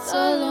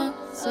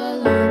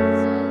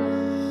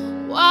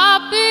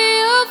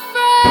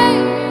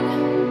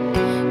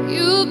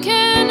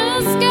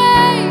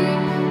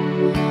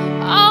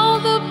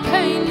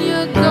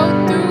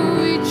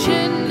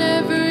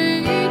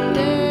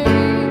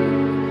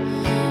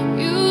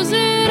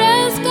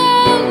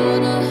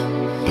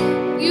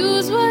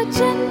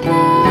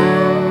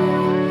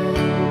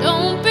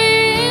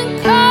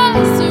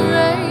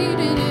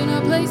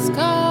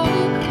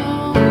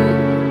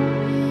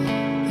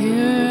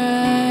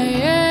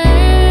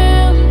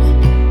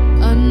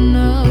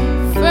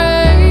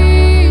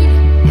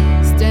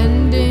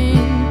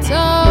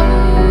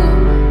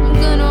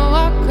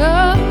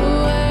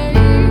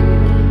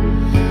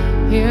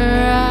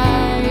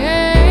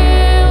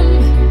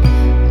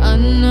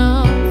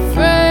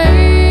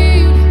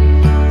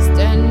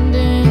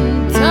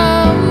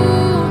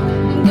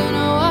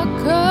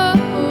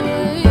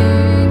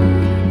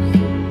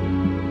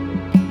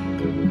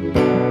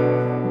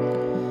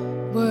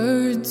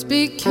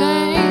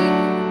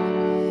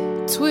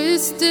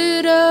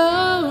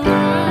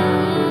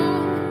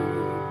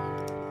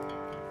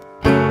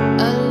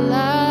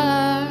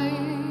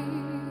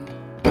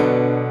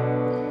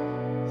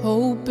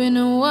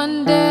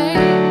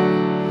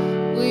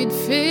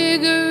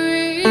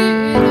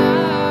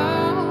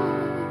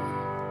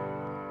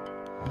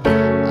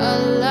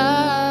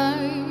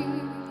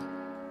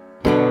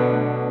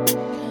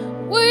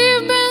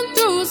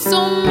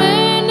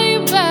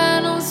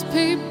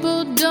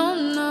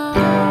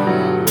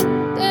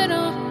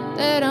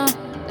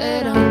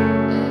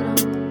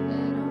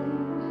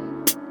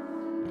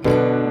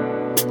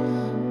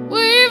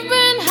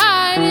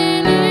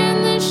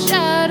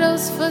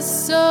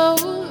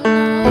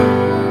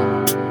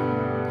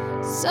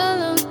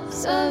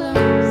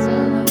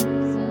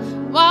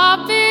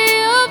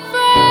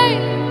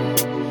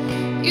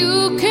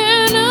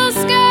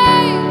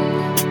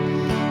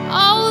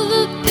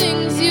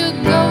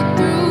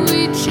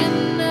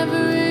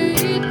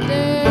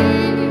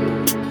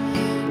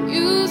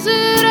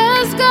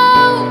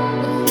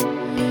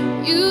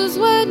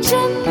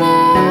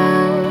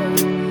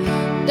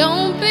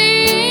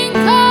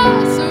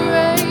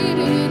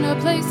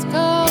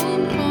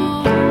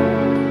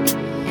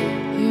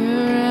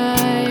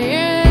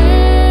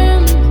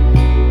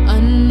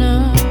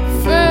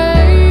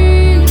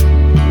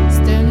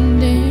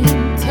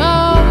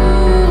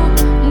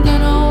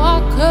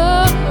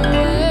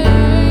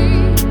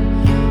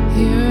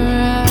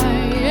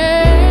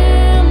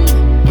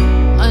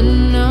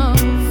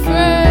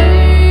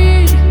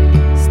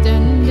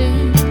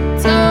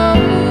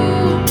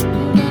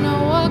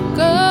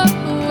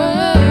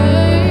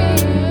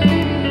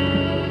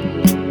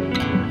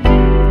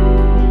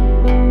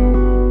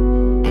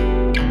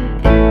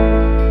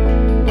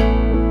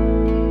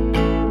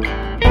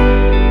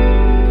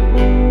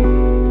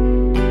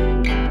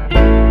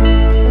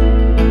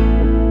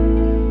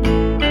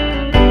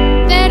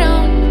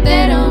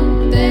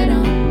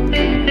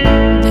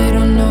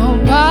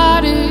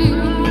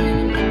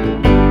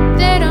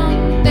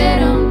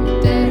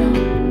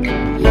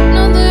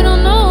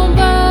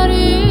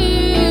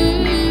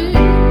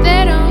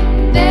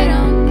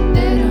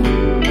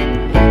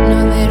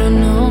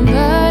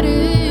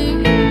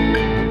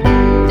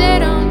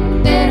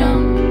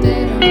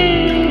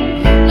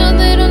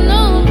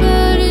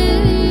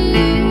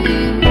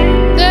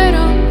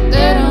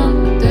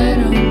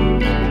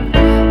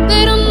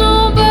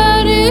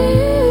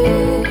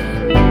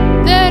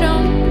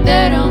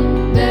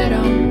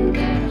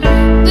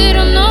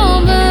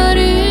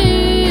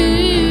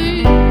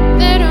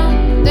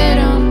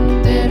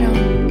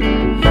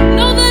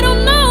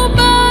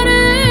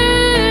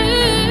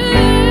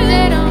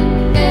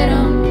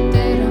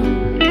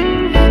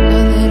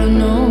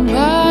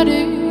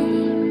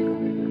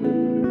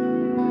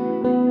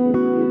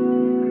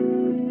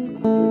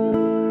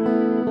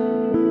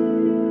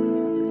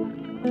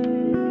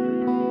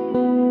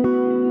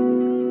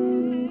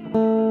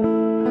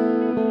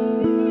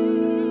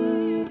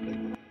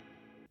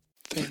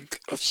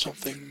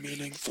something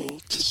meaningful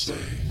to say.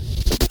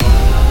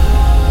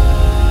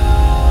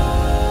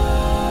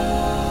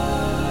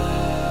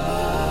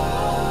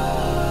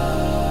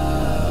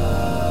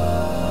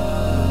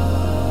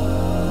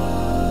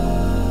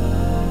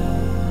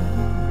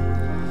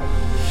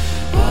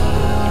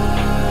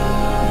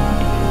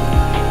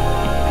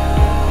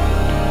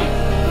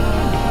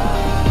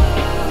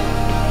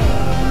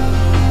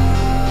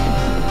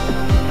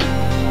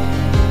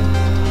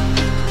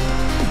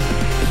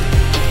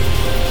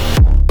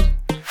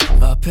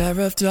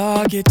 Pair of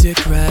dogged,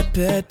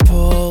 decrepit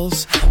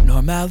poles,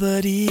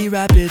 normality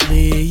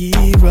rapidly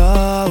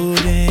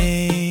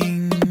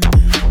eroding.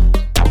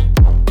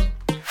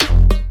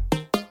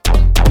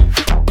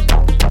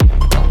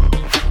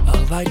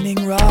 A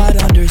lightning rod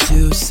under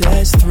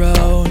Zeus's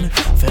throne,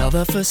 fail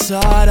the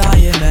facade, I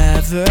am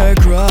ever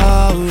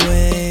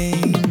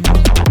growing.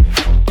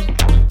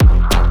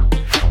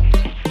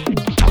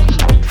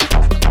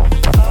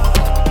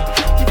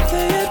 If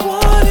they had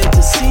wanted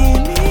to see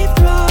me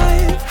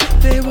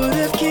thrive, they would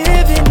have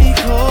given me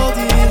cold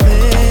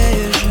illusion.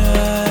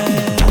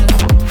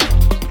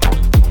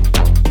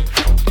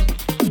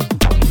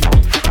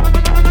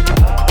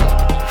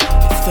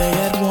 If they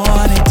had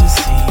wanted to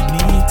see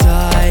me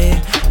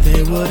die,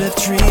 they would have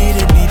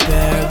treated me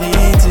barely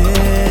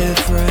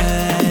different.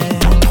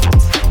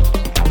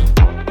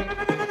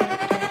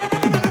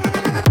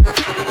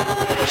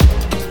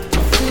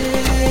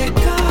 Thick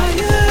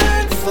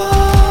iron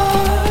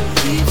fog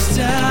keeps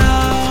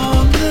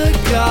down the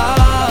guide.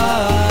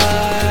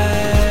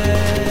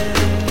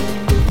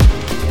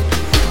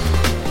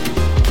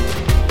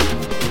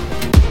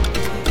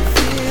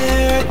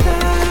 Fear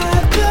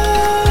that the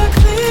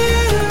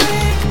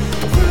clearing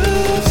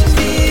proves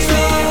me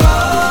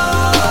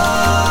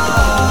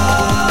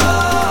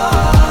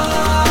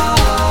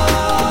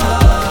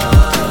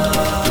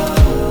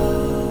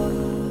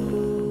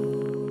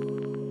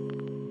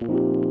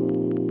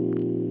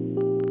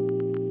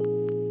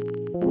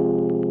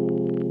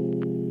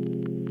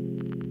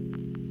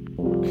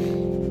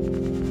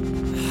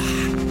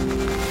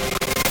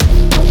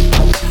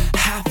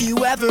Have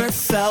you ever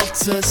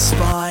felt a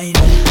spine?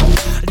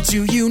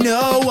 Do you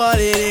know what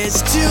it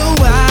is to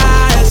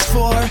ask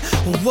for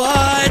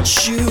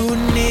what you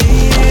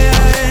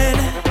need?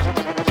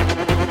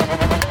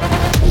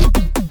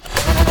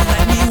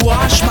 Let me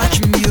wash my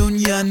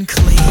communion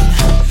clean.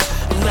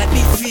 Let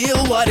me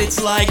feel what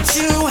it's like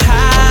to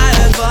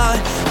have a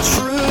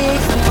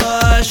truth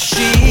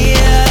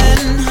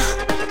machine.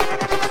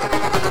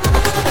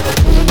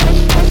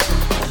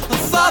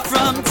 Far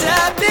from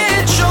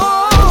debit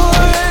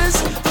shores,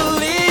 the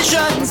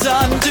lesions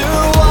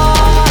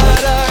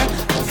underwater,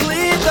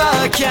 flee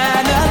the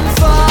cannon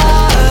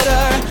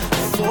fodder.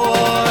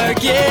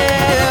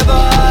 Forgive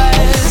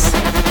us,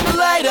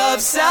 light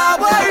of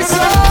sour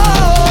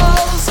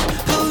souls,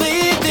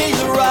 leave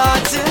these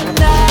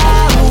rotten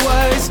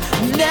hours.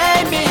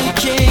 Name me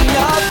king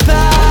of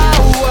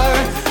power,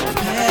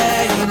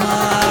 pay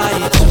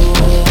my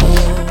toll.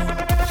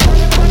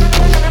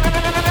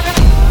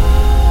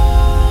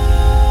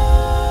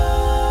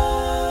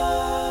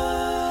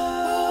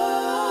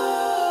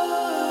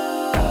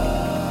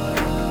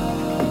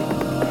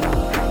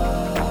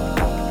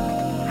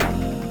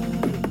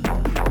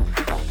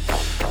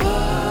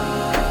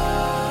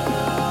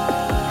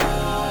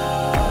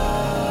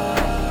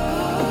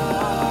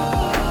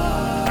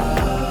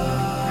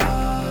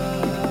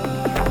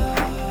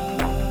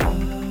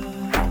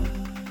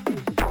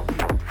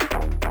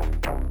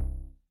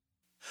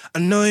 I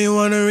know you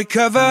wanna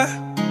recover.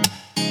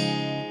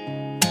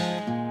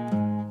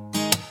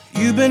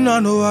 You've been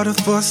underwater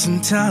for some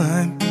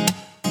time.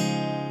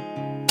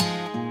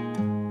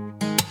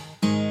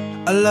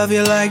 I love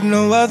you like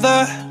no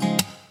other.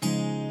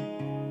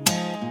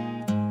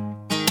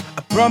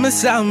 I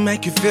promise I'll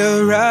make you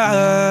feel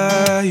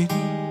right.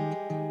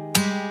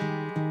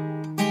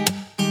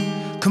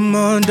 Come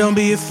on, don't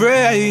be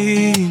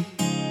afraid.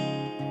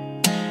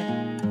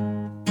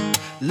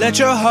 Let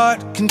your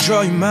heart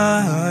control your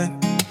mind.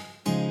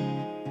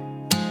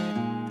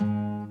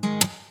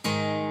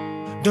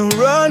 Don't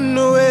run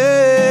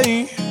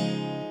away.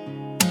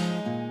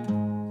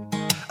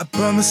 I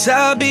promise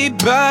I'll be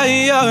by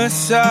your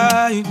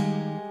side.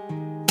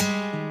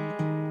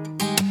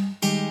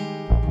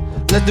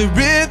 Let the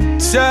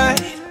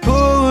riptide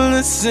pull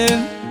us in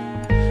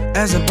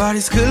as our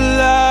bodies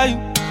collide,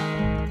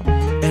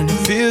 and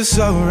it feels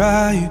so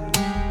right.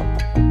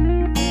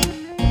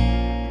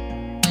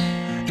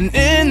 And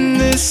in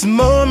this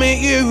moment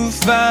you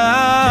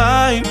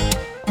find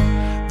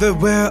that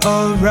we're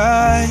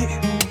alright.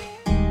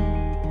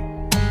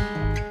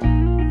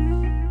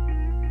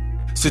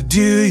 So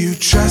do you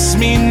trust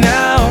me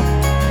now?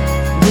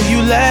 Will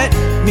you let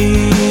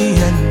me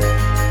in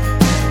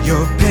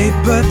your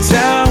paper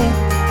town?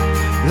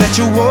 Let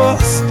your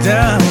walls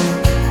down.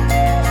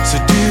 So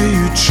do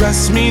you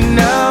trust me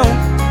now?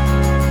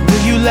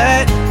 Will you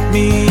let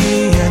me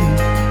in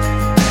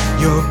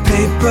your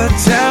paper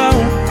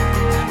town?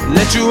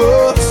 Let your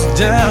walls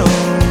down.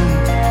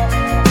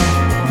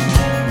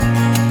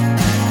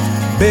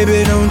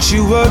 Baby, don't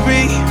you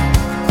worry,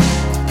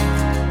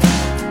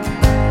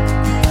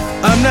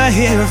 I'm not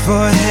here for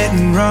a hit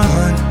and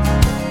run,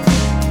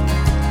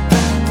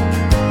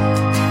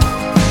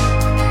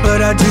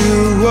 but I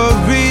do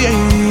worry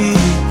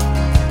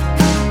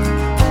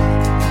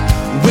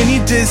when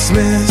you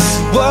dismiss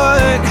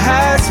what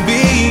has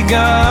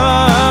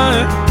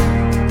begun.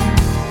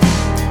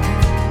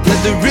 Let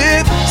the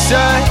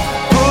riptide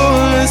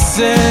pull us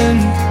in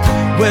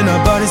when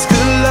our bodies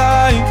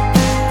collide,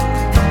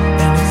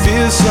 and it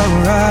feels so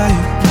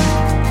right.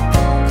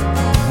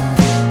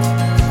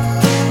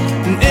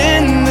 And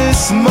in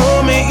this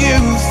moment you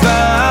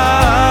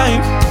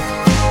find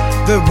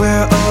that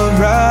we're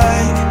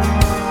alright,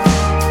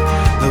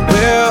 that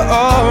we're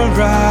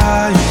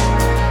alright.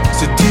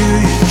 So do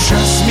you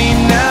trust me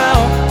now?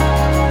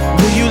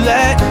 Will you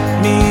let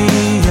me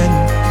in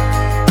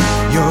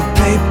your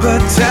paper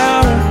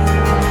town?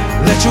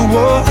 Let your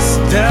walls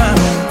down.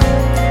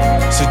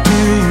 So do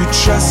you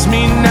trust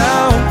me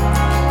now?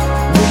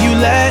 Will you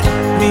let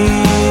me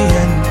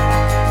in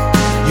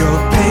your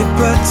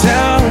paper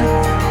town?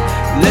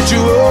 Let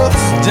your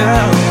walls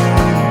down.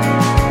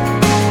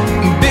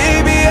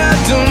 Baby, I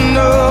don't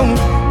know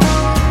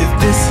if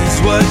this is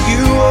what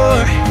you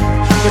are,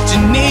 but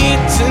you need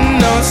to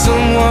know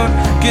someone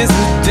gives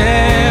a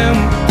damn.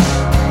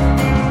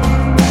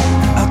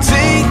 I'll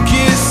take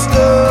it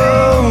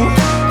slow,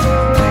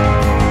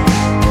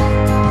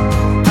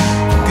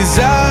 'cause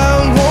I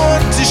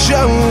want to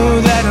show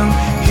that I'm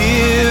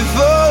here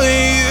for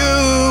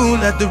you.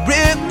 Let the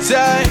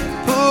riptide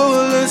pull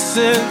us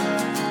in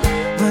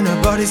when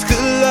our bodies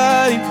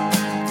collide,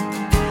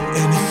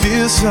 and it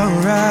feels so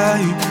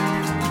right.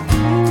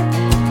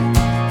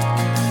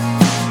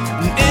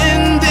 And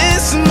in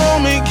this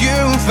moment you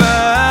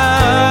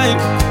find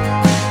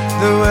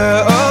that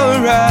we're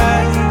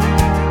alright,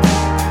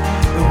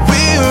 that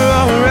we're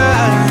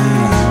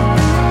alright.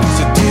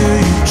 So do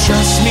you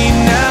trust me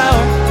now?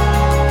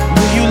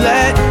 Will you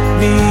let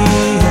me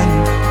in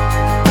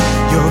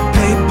your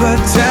paper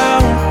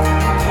town?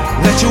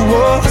 Let your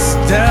walls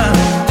down.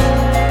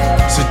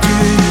 So do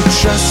you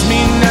trust me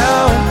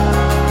now?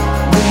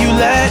 Will you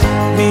let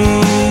me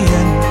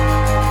in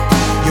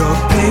your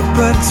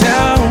paper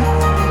town?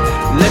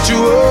 Let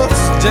your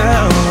walls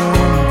down.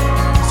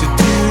 So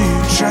do you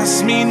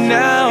trust me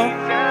now?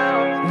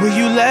 Will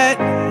you let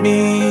me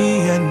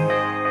in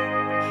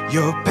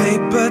your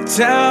paper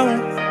town?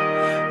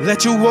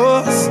 Let your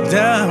walls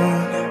down.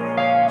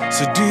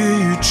 So do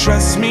you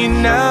trust me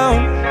now?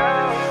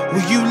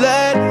 Will you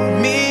let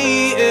me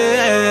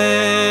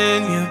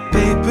in your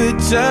paper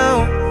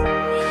town?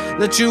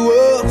 Let your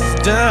walls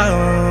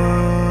down.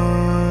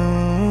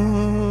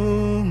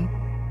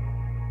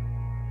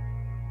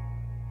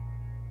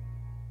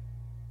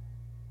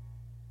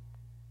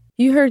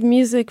 You heard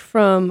music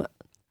from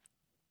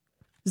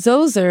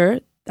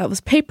Zoser, that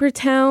was Paper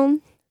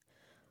Town.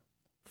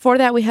 Before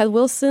that, we had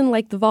Wilson,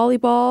 Like the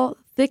Volleyball,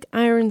 Thick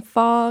Iron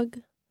Fog,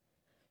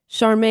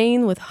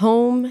 Charmaine with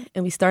Home,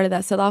 and we started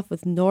that set off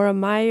with Nora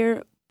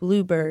Meyer,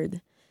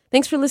 Bluebird.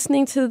 Thanks for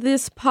listening to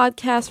this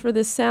podcast for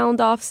the Sound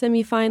Off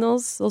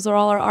semifinals. Those are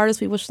all our artists.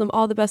 We wish them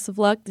all the best of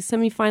luck. The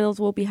semifinals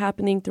will be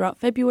happening throughout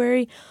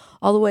February,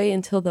 all the way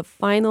until the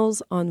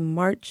finals on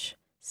March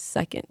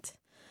 2nd.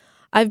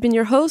 I've been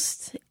your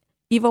host,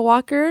 Eva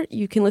Walker.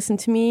 You can listen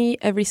to me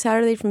every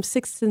Saturday from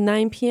 6 to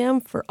 9 p.m.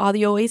 for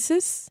Audio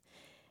Oasis.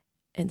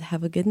 And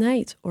have a good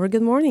night or a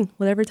good morning,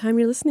 whatever time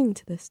you're listening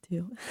to this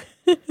to.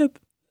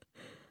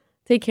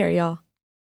 Take care, y'all.